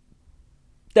myself.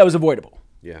 That was avoidable.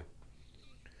 Yeah.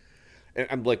 And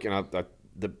I'm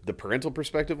the parental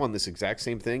perspective on this exact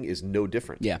same thing is no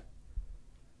different. Yeah.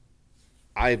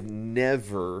 I've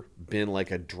never been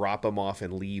like a drop them off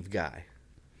and leave guy.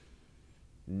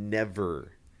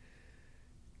 Never.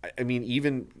 I mean,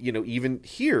 even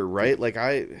here, right?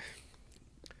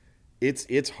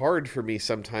 It's hard for me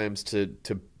sometimes to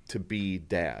be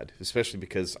dad, especially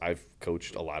because I've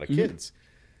coached a lot of kids.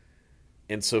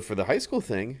 And so for the high school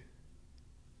thing,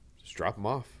 just drop them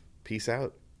off. Peace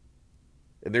out.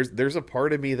 And there's a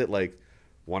part of me that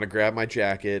want to grab my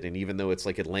jacket, and even though it's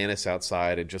Atlantis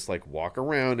outside, and just walk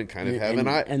around and kind of have an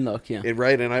eye and look, yeah,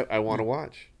 right. And I want to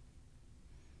watch.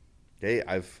 Okay,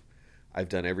 I've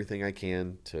done everything I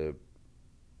can to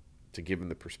give him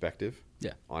the perspective,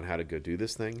 on how to go do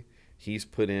this thing. He's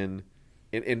put in,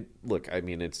 and look, I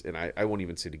mean, I won't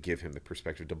even say to give him the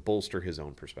perspective, to bolster his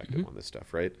own perspective on this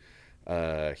stuff, right?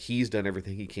 He's done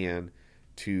everything he can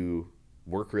to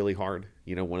work really hard.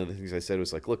 One of the things I said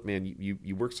was look, man,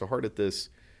 you work so hard at this,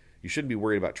 you shouldn't be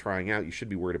worried about trying out. You should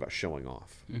be worried about showing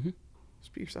off.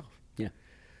 Just be yourself. Yeah.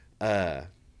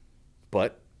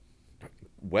 But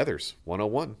Weathers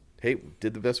 101. Hey,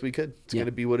 did the best we could. It's going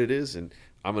to be what it is, and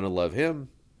I'm going to love him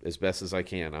as best as I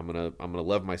can. I'm going to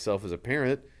love myself as a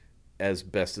parent as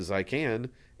best as I can,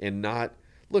 and not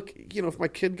look. If my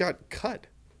kid got cut,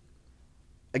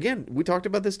 again, we talked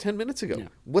about this 10 minutes ago. Yeah.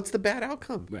 What's the bad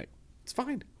outcome? Right. It's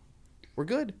fine. We're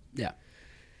good. Yeah.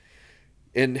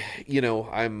 And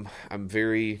I'm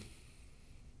very.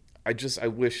 I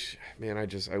wish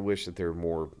that there were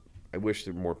more. I wish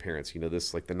there were more parents.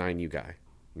 This the 9U guy.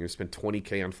 You're gonna spend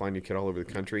 $20,000 on flying your kid all over the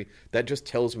country. That just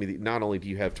tells me that not only do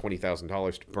you have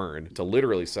 $20,000 to burn to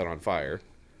literally set on fire.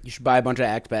 You should buy a bunch of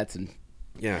act bets and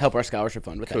help our scholarship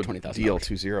fund with that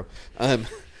 $20,000. DL20.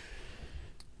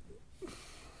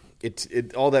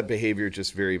 It all that behavior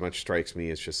just very much strikes me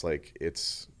as just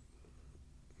it's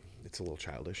a little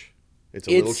childish. It's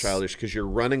a little childish because you're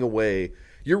running away.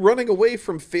 You're running away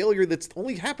from failure that's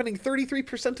only happening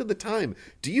 33% of the time.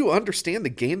 Do you understand the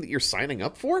game that you're signing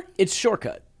up for? It's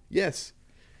shortcut. Yes.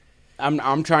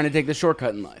 I'm trying to take the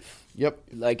shortcut in life. Yep.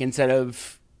 Instead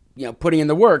of putting in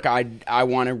the work, I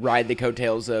want to ride the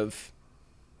coattails of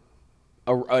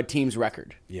a team's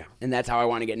record. Yeah. And that's how I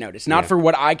want to get noticed. Not for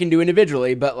what I can do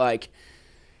individually, but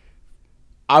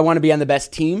I want to be on the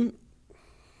best team.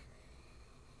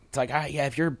 It's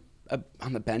if you're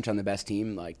on the bench on the best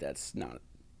team, that's not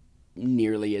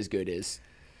nearly as good as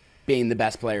being the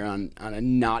best player on a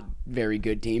not very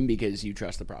good team because you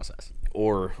trust the process.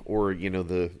 Or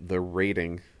the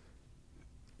rating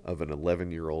of an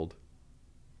 11-year-old.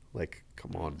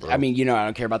 Come on, bro. I mean, I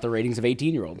don't care about the ratings of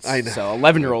 18-year-olds. I know. So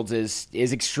 11-year-olds is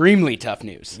extremely tough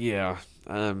news. Yeah.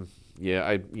 I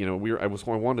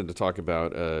wanted to talk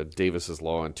about Davis's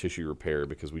law on tissue repair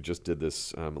because we just did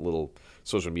this little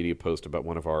social media post about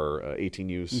one of our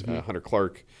 18Us, Hunter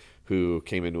Clark, who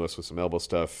came into us with some elbow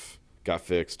stuff, got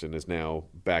fixed, and is now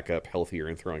back up healthier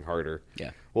and throwing harder.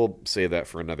 Yeah. We'll save that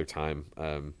for another time.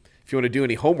 If you want to do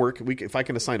any homework, if I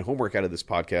can assign homework out of this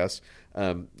podcast,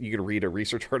 you can read a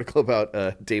research article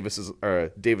about Davis's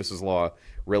law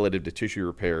relative to tissue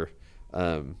repair.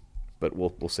 but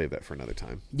we'll save that for another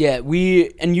time. Yeah,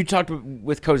 you talked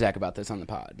with Kozak about this on the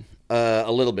pod.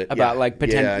 A little bit about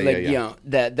you know,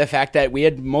 the fact that we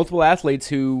had multiple athletes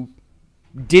who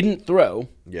didn't throw.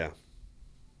 Yeah.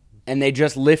 And they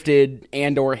just lifted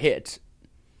and or hit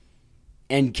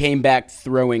and came back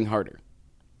throwing harder.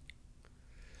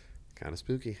 Kind of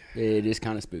spooky. It is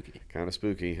kind of spooky. Kind of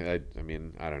spooky. I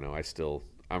mean, I don't know.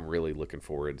 I'm really looking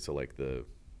forward to like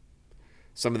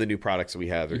some of the new products that we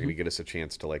have. They're going to get us a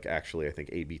chance to like actually, I think,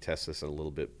 A/B test this in a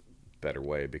little bit better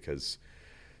way, because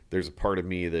there's a part of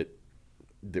me that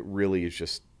really is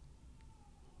just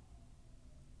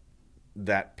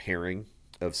that pairing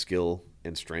of skill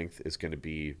and strength is going to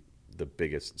be the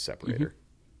biggest separator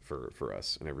for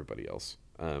us and everybody else.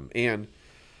 And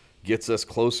gets us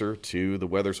closer to the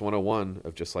Weathers 101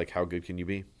 of just like, how good can you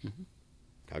be?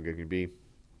 How good can you be?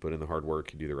 Put in the hard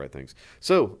work, you do the right things.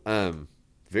 So,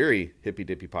 very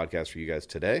hippy-dippy podcast for you guys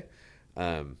today.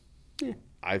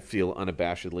 I feel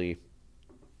unabashedly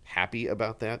happy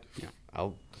about that. Yeah.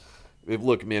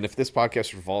 Look, man, if this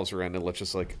podcast revolves around it, let's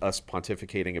just like us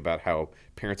pontificating about how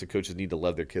parents and coaches need to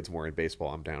love their kids more in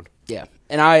baseball, I'm down. Yeah.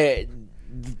 And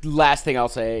the last thing I'll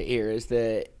say here is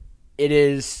that it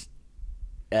is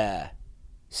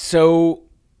so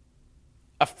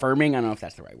affirming. I don't know if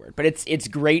that's the right word, but it's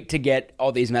great to get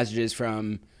all these messages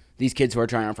from these kids who are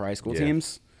trying out for high school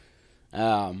teams.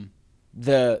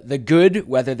 The good,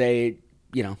 whether they,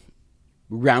 you know,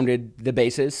 rounded the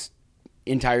bases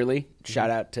entirely.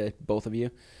 Shout out to both of you.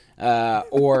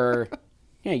 Or,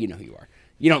 yeah, you know who you are.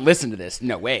 You don't listen to this,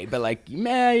 no way. But like,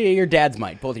 your dads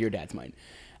might. Both of your dads might.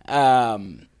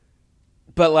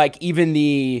 But like, even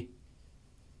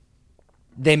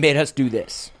they made us do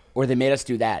this, or they made us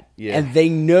do that, and they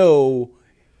know.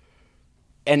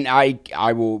 And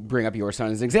I will bring up your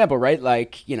son as an example, right?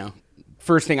 Like, you know,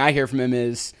 first thing I hear from him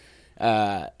is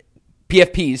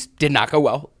PFPs did not go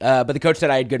well, but the coach said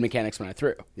I had good mechanics when I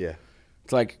threw. Yeah.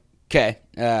 It's like, okay,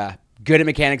 good at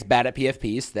mechanics, bad at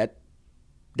PFPs.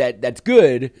 That's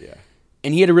good. Yeah.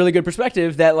 And he had a really good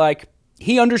perspective that, like,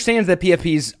 he understands that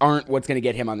PFPs aren't what's going to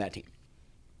get him on that team.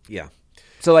 Yeah.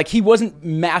 So, like, he wasn't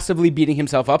massively beating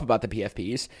himself up about the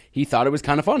PFPs. He thought it was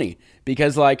kind of funny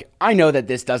because, like, I know that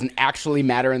this doesn't actually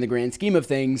matter in the grand scheme of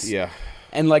things. Yeah.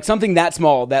 And, like, something that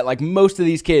small that, like, most of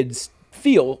these kids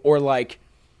feel, or, like,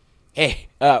 hey,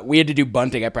 we had to do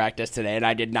bunting at practice today, and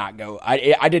I did not go.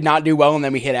 I did not do well, and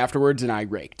then we hit afterwards, and I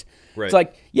raked. Right. It's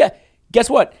like, yeah, guess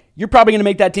what? You're probably going to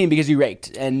make that team because you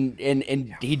raked, and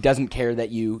he doesn't care that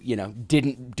you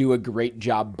didn't do a great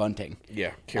job bunting.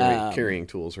 Yeah, carrying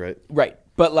tools, right? Right.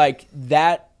 But, like,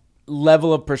 that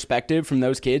level of perspective from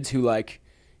those kids who, like,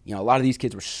 you know, a lot of these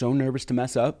kids were so nervous to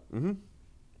mess up, and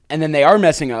then they are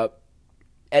messing up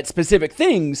at specific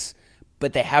things,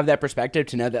 but they have that perspective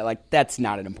to know that, like, that's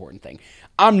not an important thing.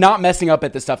 I'm not messing up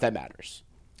at the stuff that matters.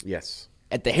 Yes.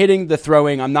 At the hitting, the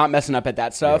throwing, I'm not messing up at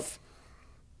that stuff.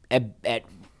 Yep. At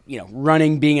you know,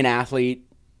 running, being an athlete,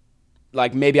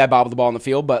 like, maybe I bobbled the ball in the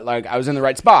field, but, like, I was in the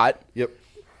right spot. Yep.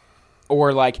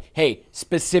 Or, like, hey,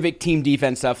 specific team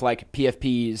defense stuff like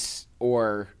PFPs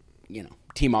or, you know,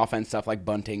 team offense stuff like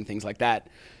bunting, things like that,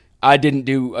 I didn't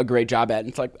do a great job at. And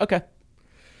it's like, okay.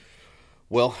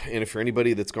 Well, and if for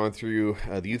anybody that's gone through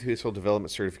the Youth Baseball Development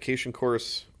Certification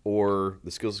course or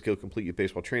the Skills to Skill Complete Youth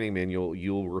Baseball Training Manual,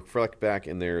 you'll reflect back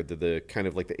in there the kind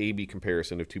of like the A-B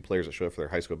comparison of two players that show up for their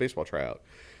high school baseball tryout.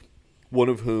 One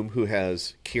of who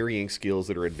has carrying skills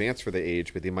that are advanced for the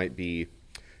age, but they might be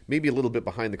maybe a little bit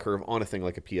behind the curve on a thing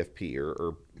like a PFP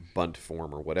or bunt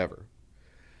form or whatever.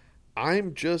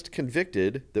 I'm just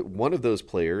convicted that one of those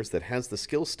players that has the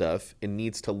skill stuff and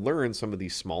needs to learn some of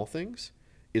these small things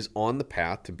is on the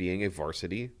path to being a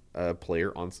varsity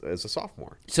player as a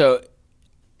sophomore. So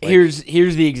here's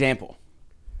the example.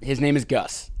 His name is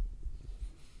Gus.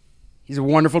 He's a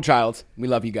wonderful child. We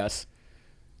love you, Gus.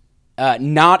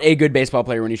 Not a good baseball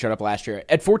player when he showed up last year.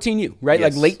 At 14U, right?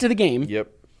 Yes. Like, late to the game.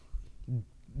 Yep.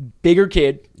 Bigger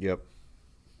kid. Yep.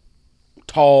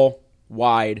 Tall,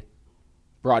 wide,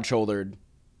 broad-shouldered.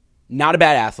 Not a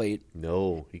bad athlete.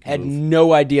 No. He had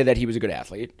no idea that he was a good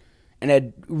athlete. And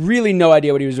had really no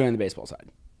idea what he was doing on the baseball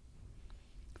side.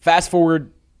 Fast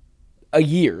forward a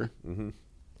year,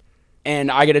 and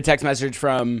I get a text message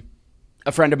from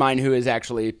a friend of mine who has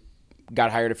actually got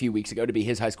hired a few weeks ago to be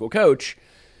his high school coach.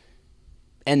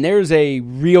 And there's a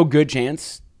real good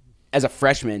chance, as a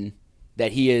freshman,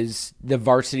 that he is the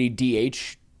varsity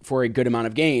DH for a good amount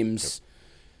of games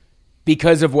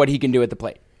because of what he can do at the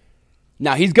plate.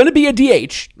 Now, he's going to be a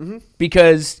DH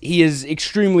because he is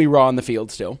extremely raw in the field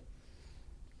still.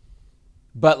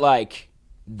 But, like,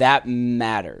 that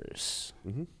matters.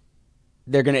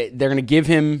 They're gonna give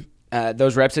him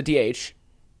those reps at DH,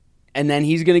 and then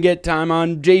he's going to get time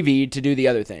on JV to do the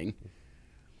other thing.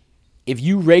 If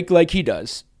you rake like he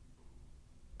does,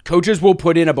 coaches will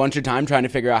put in a bunch of time trying to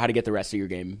figure out how to get the rest of your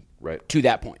game to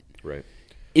that point. Right.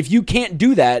 If you can't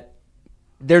do that,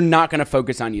 they're not going to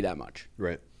focus on you that much.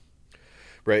 Right.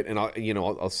 Right. And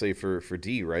I'll say for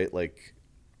D, right? Like,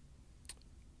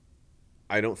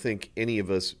 I don't think any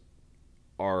of us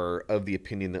are of the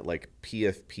opinion that like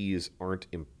PFPs aren't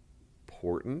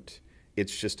important.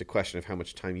 It's just a question of how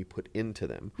much time you put into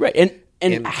them. Right.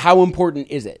 And how important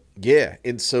is it? Yeah.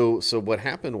 And so what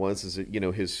happened was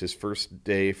that, his first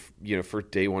day,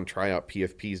 first day one tryout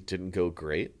PFPs didn't go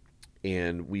great.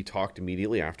 And we talked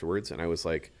immediately afterwards, and I was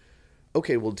like,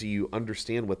 okay, well, do you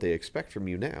understand what they expect from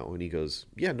you now? And he goes,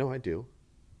 yeah, no, I do.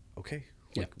 Okay.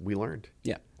 We learned.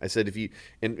 Yeah. I said, if you,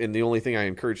 and the only thing I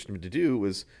encouraged him to do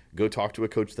was go talk to a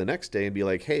coach the next day and be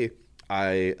like, hey,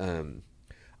 I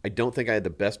don't think I had the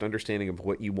best understanding of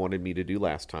what you wanted me to do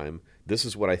last time. This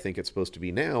is what I think it's supposed to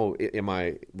be now. Am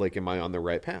I on the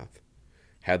right path?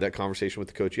 Had that conversation with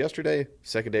the coach yesterday.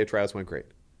 Second day of trials went great.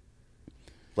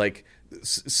 Like,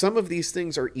 some of these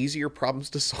things are easier problems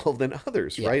to solve than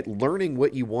others, right? Learning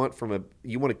what you want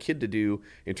you want a kid to do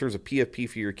in terms of PFP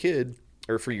for your kid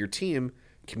or for your team,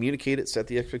 communicate it, set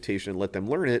the expectation, let them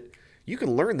learn it. You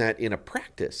can learn that in a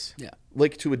practice,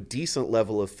 like to a decent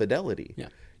level of fidelity. Yeah.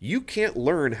 You can't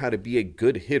learn how to be a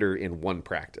good hitter in one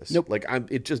practice. Nope. Like,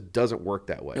 it just doesn't work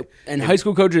that way. Nope. And high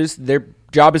school coaches, their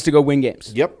job is to go win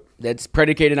games. Yep. That's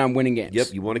predicated on winning games.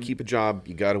 Yep, you want to keep a job,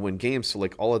 you got to win games. So,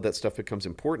 like, all of that stuff becomes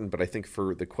important. But I think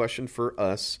for the question for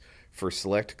us, for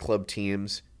select club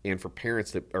teams, and for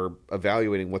parents that are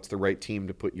evaluating what's the right team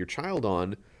to put your child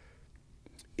on,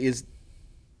 is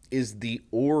the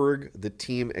org, the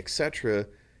team, etc.,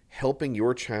 helping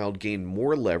your child gain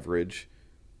more leverage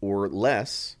or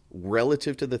less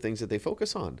relative to the things that they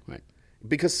focus on. Right.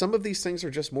 Because some of these things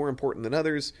are just more important than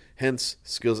others, hence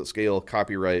Skills at Scale,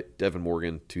 copyright, Devin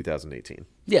Morgan, 2018.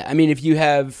 Yeah, I mean, if you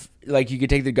have, like, you could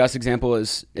take the Gus example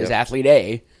as athlete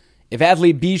A. If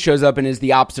athlete B shows up and is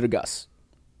the opposite of Gus,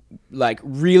 like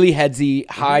really headsy,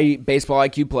 high baseball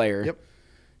IQ player,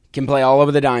 can play all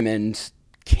over the diamond,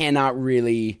 does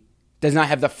not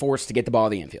have the force to get the ball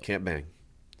in the infield. Can't bang.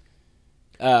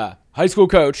 High school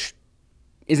coach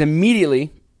is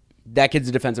immediately, that kid's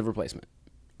a defensive replacement.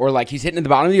 Or like he's hitting at the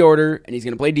bottom of the order and he's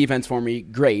going to play defense for me.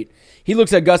 Great. He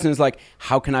looks at Gus and is like,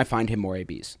 how can I find him more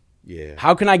ABs? Yeah.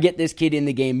 How can I get this kid in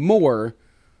the game more?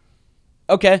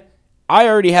 Okay, I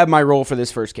already have my role for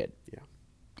this first kid. Yeah.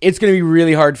 It's going to be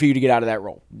really hard for you to get out of that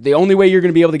role. The only way you're going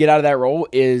to be able to get out of that role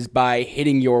is by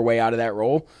hitting your way out of that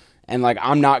role. And like,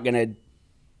 I'm not going to,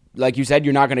 like you said,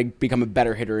 you're not going to become a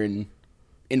better hitter in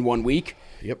 1 week.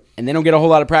 Yep. And they don't get a whole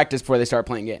lot of practice before they start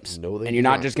playing games. No, they and you're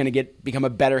not just going to become a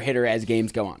better hitter as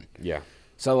games go on. Yeah.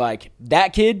 So like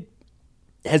that kid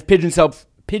has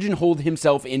pigeonholed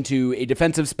himself into a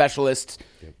defensive specialist,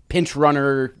 pinch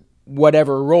runner,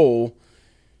 whatever role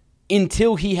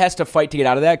until he has to fight to get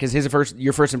out of that because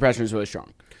your first impression is really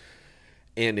strong.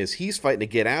 And as he's fighting to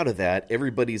get out of that,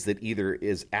 everybody's that either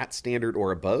is at standard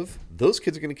or above, those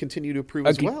kids are going to continue to improve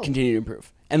as well. Continue to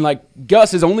improve. And like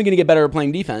Gus is only going to get better at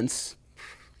playing defense.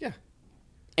 Yeah.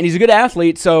 And he's a good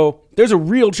athlete, so there's a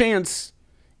real chance,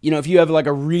 if you have like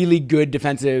a really good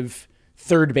defensive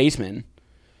third baseman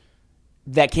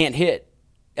that can't hit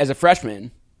as a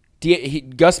freshman,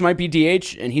 Gus might be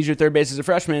DH and he's your third base as a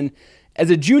freshman. As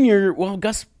a junior, well,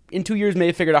 Gus in 2 years may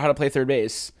have figured out how to play third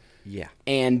base. Yeah.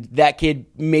 And that kid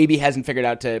maybe hasn't figured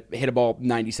out to hit a ball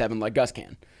 97 like Gus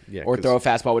can. Yeah, or throw a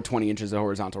fastball with 20 inches of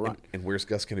horizontal run. And where's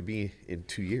Gus going to be in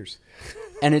 2 years?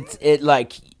 And it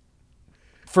like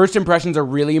first impressions are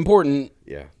really important.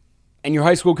 Yeah. And your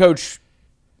high school coach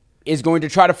is going to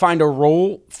try to find a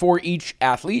role for each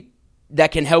athlete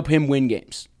that can help him win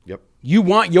games. Yep. You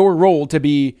want your role to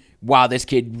be, wow, this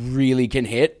kid really can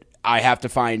hit. I have to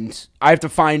find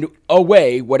a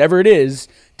way, whatever it is,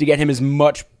 to get him as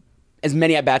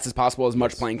many at bats as possible, as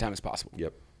much playing time as possible.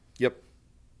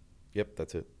 Yep,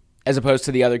 that's it. As opposed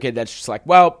to the other kid that's just like,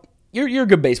 well, you're a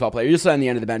good baseball player. You're still on the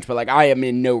end of the bench, but like I am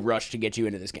in no rush to get you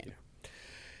into this game.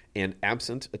 And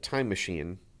absent a time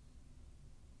machine,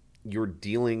 you're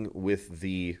dealing with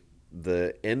the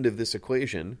end of this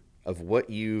equation of what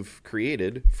you've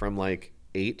created from like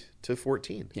 8 to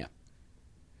 14. Yeah.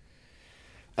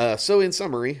 So in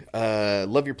summary,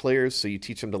 love your players so you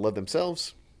teach them to love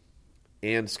themselves,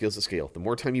 and skills at scale. The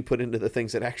more time you put into the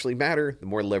things that actually matter, the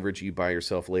more leverage you buy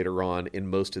yourself later on in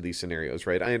most of these scenarios,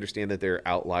 right? I understand that there's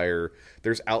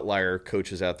outlier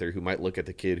coaches out there who might look at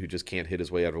the kid who just can't hit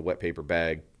his way out of a wet paper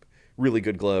bag, really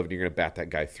good glove, and you're going to bat that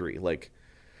guy 3. Like,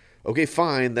 okay,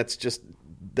 fine. That's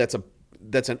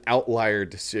an outlier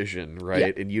decision,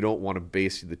 right? And you don't want to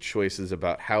base the choices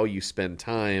about how you spend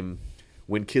time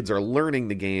when kids are learning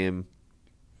the game,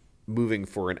 moving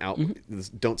for an out.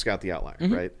 Don't scout the outlier,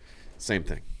 right? Same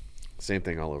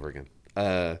thing all over again.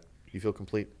 You feel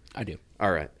complete? I do.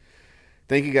 All right.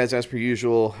 Thank you guys as per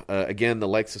usual. Again, the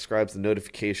like, subscribes, the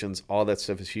notifications, all that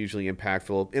stuff is hugely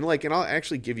impactful. And I'll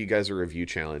actually give you guys a review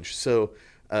challenge. So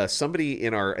somebody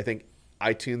in our, I think,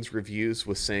 iTunes reviews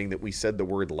was saying that we said the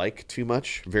word like too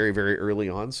much very, very early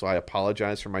on. So I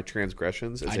apologize for my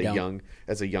transgressions as a young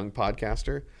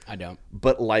podcaster. I don't.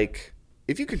 But like,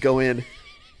 if you could go in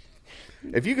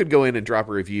and drop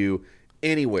a review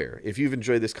anywhere, if you've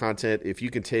enjoyed this content, if you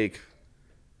can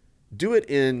do it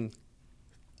in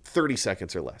 30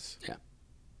 seconds or less. Yeah.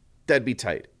 That'd be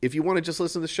tight. If you want to just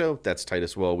listen to the show, that's tight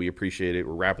as well. We appreciate it.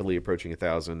 We're rapidly approaching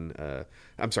 100,000.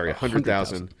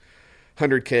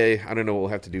 100K. I don't know what we'll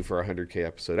have to do for our 100K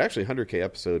episode. Actually, 100K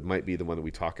episode might be the one that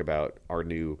we talk about our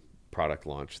new product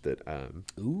launch that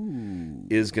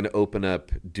is going to open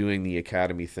up doing the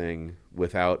academy thing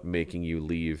without making you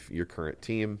leave your current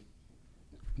team.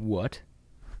 What?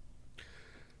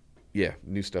 Yeah,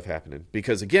 new stuff happening.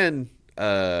 Because again,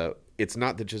 it's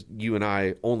not that just you and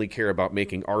I only care about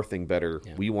making our thing better.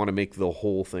 Yeah. We want to make the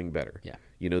whole thing better. Yeah.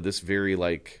 This very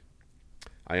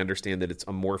I understand that it's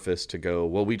amorphous to go,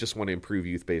 well, we just want to improve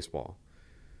youth baseball.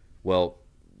 Well,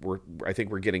 I think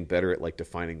we're getting better at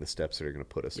defining the steps that are going to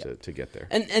put us to get there.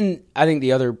 And I think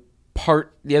the other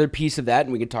piece of that,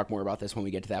 and we can talk more about this when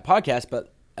we get to that podcast,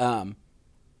 but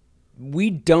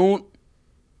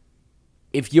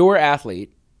if your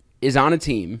athlete is on a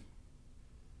team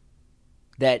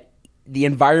that the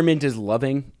environment is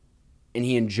loving and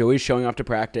he enjoys showing up to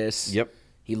practice. Yep.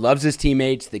 He loves his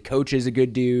teammates. The coach is a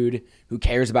good dude who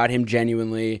cares about him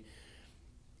genuinely.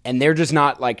 And they're just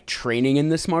not training in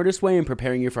the smartest way and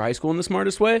preparing you for high school in the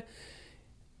smartest way.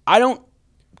 I don't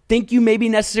think you maybe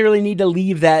necessarily need to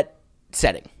leave that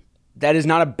setting. That is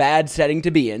not a bad setting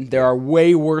to be in. There are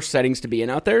way worse settings to be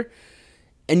in out there.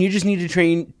 And you just need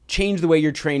to change the way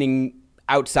you're training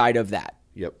outside of that.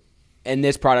 Yep. And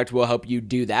this product will help you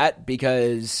do that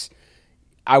because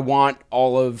I want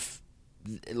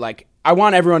I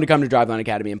want everyone to come to Driveline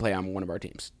Academy and play on one of our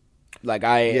teams. That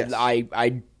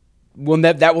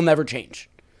will never change.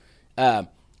 I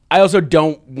also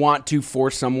don't want to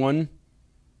force someone,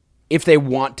 if they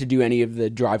want to do any of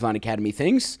the Driveline Academy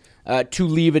things, to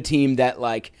leave a team that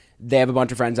they have a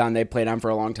bunch of friends on, they played on for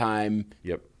a long time.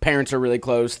 Yep. Parents are really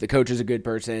close. The coach is a good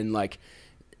person.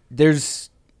 There's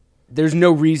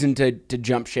no reason to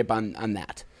jump ship on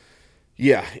that.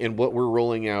 Yeah, and what we're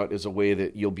rolling out is a way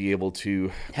that you'll be able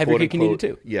to have your cake and eat it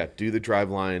too. Yeah, do the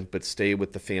Driveline, but stay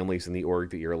with the families in the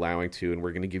org that you're allowing to, and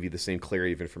we're going to give you the same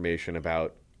clarity of information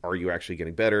about, are you actually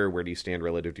getting better? Where do you stand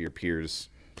relative to your peers?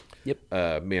 Yep.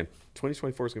 Man,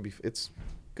 2024 is going to be, it's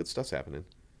good stuff's happening.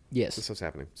 Yes. Good stuff's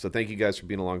happening. So thank you guys for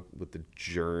being along with the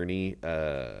journey.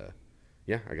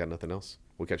 Yeah, I got nothing else.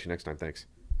 We'll catch you next time. Thanks.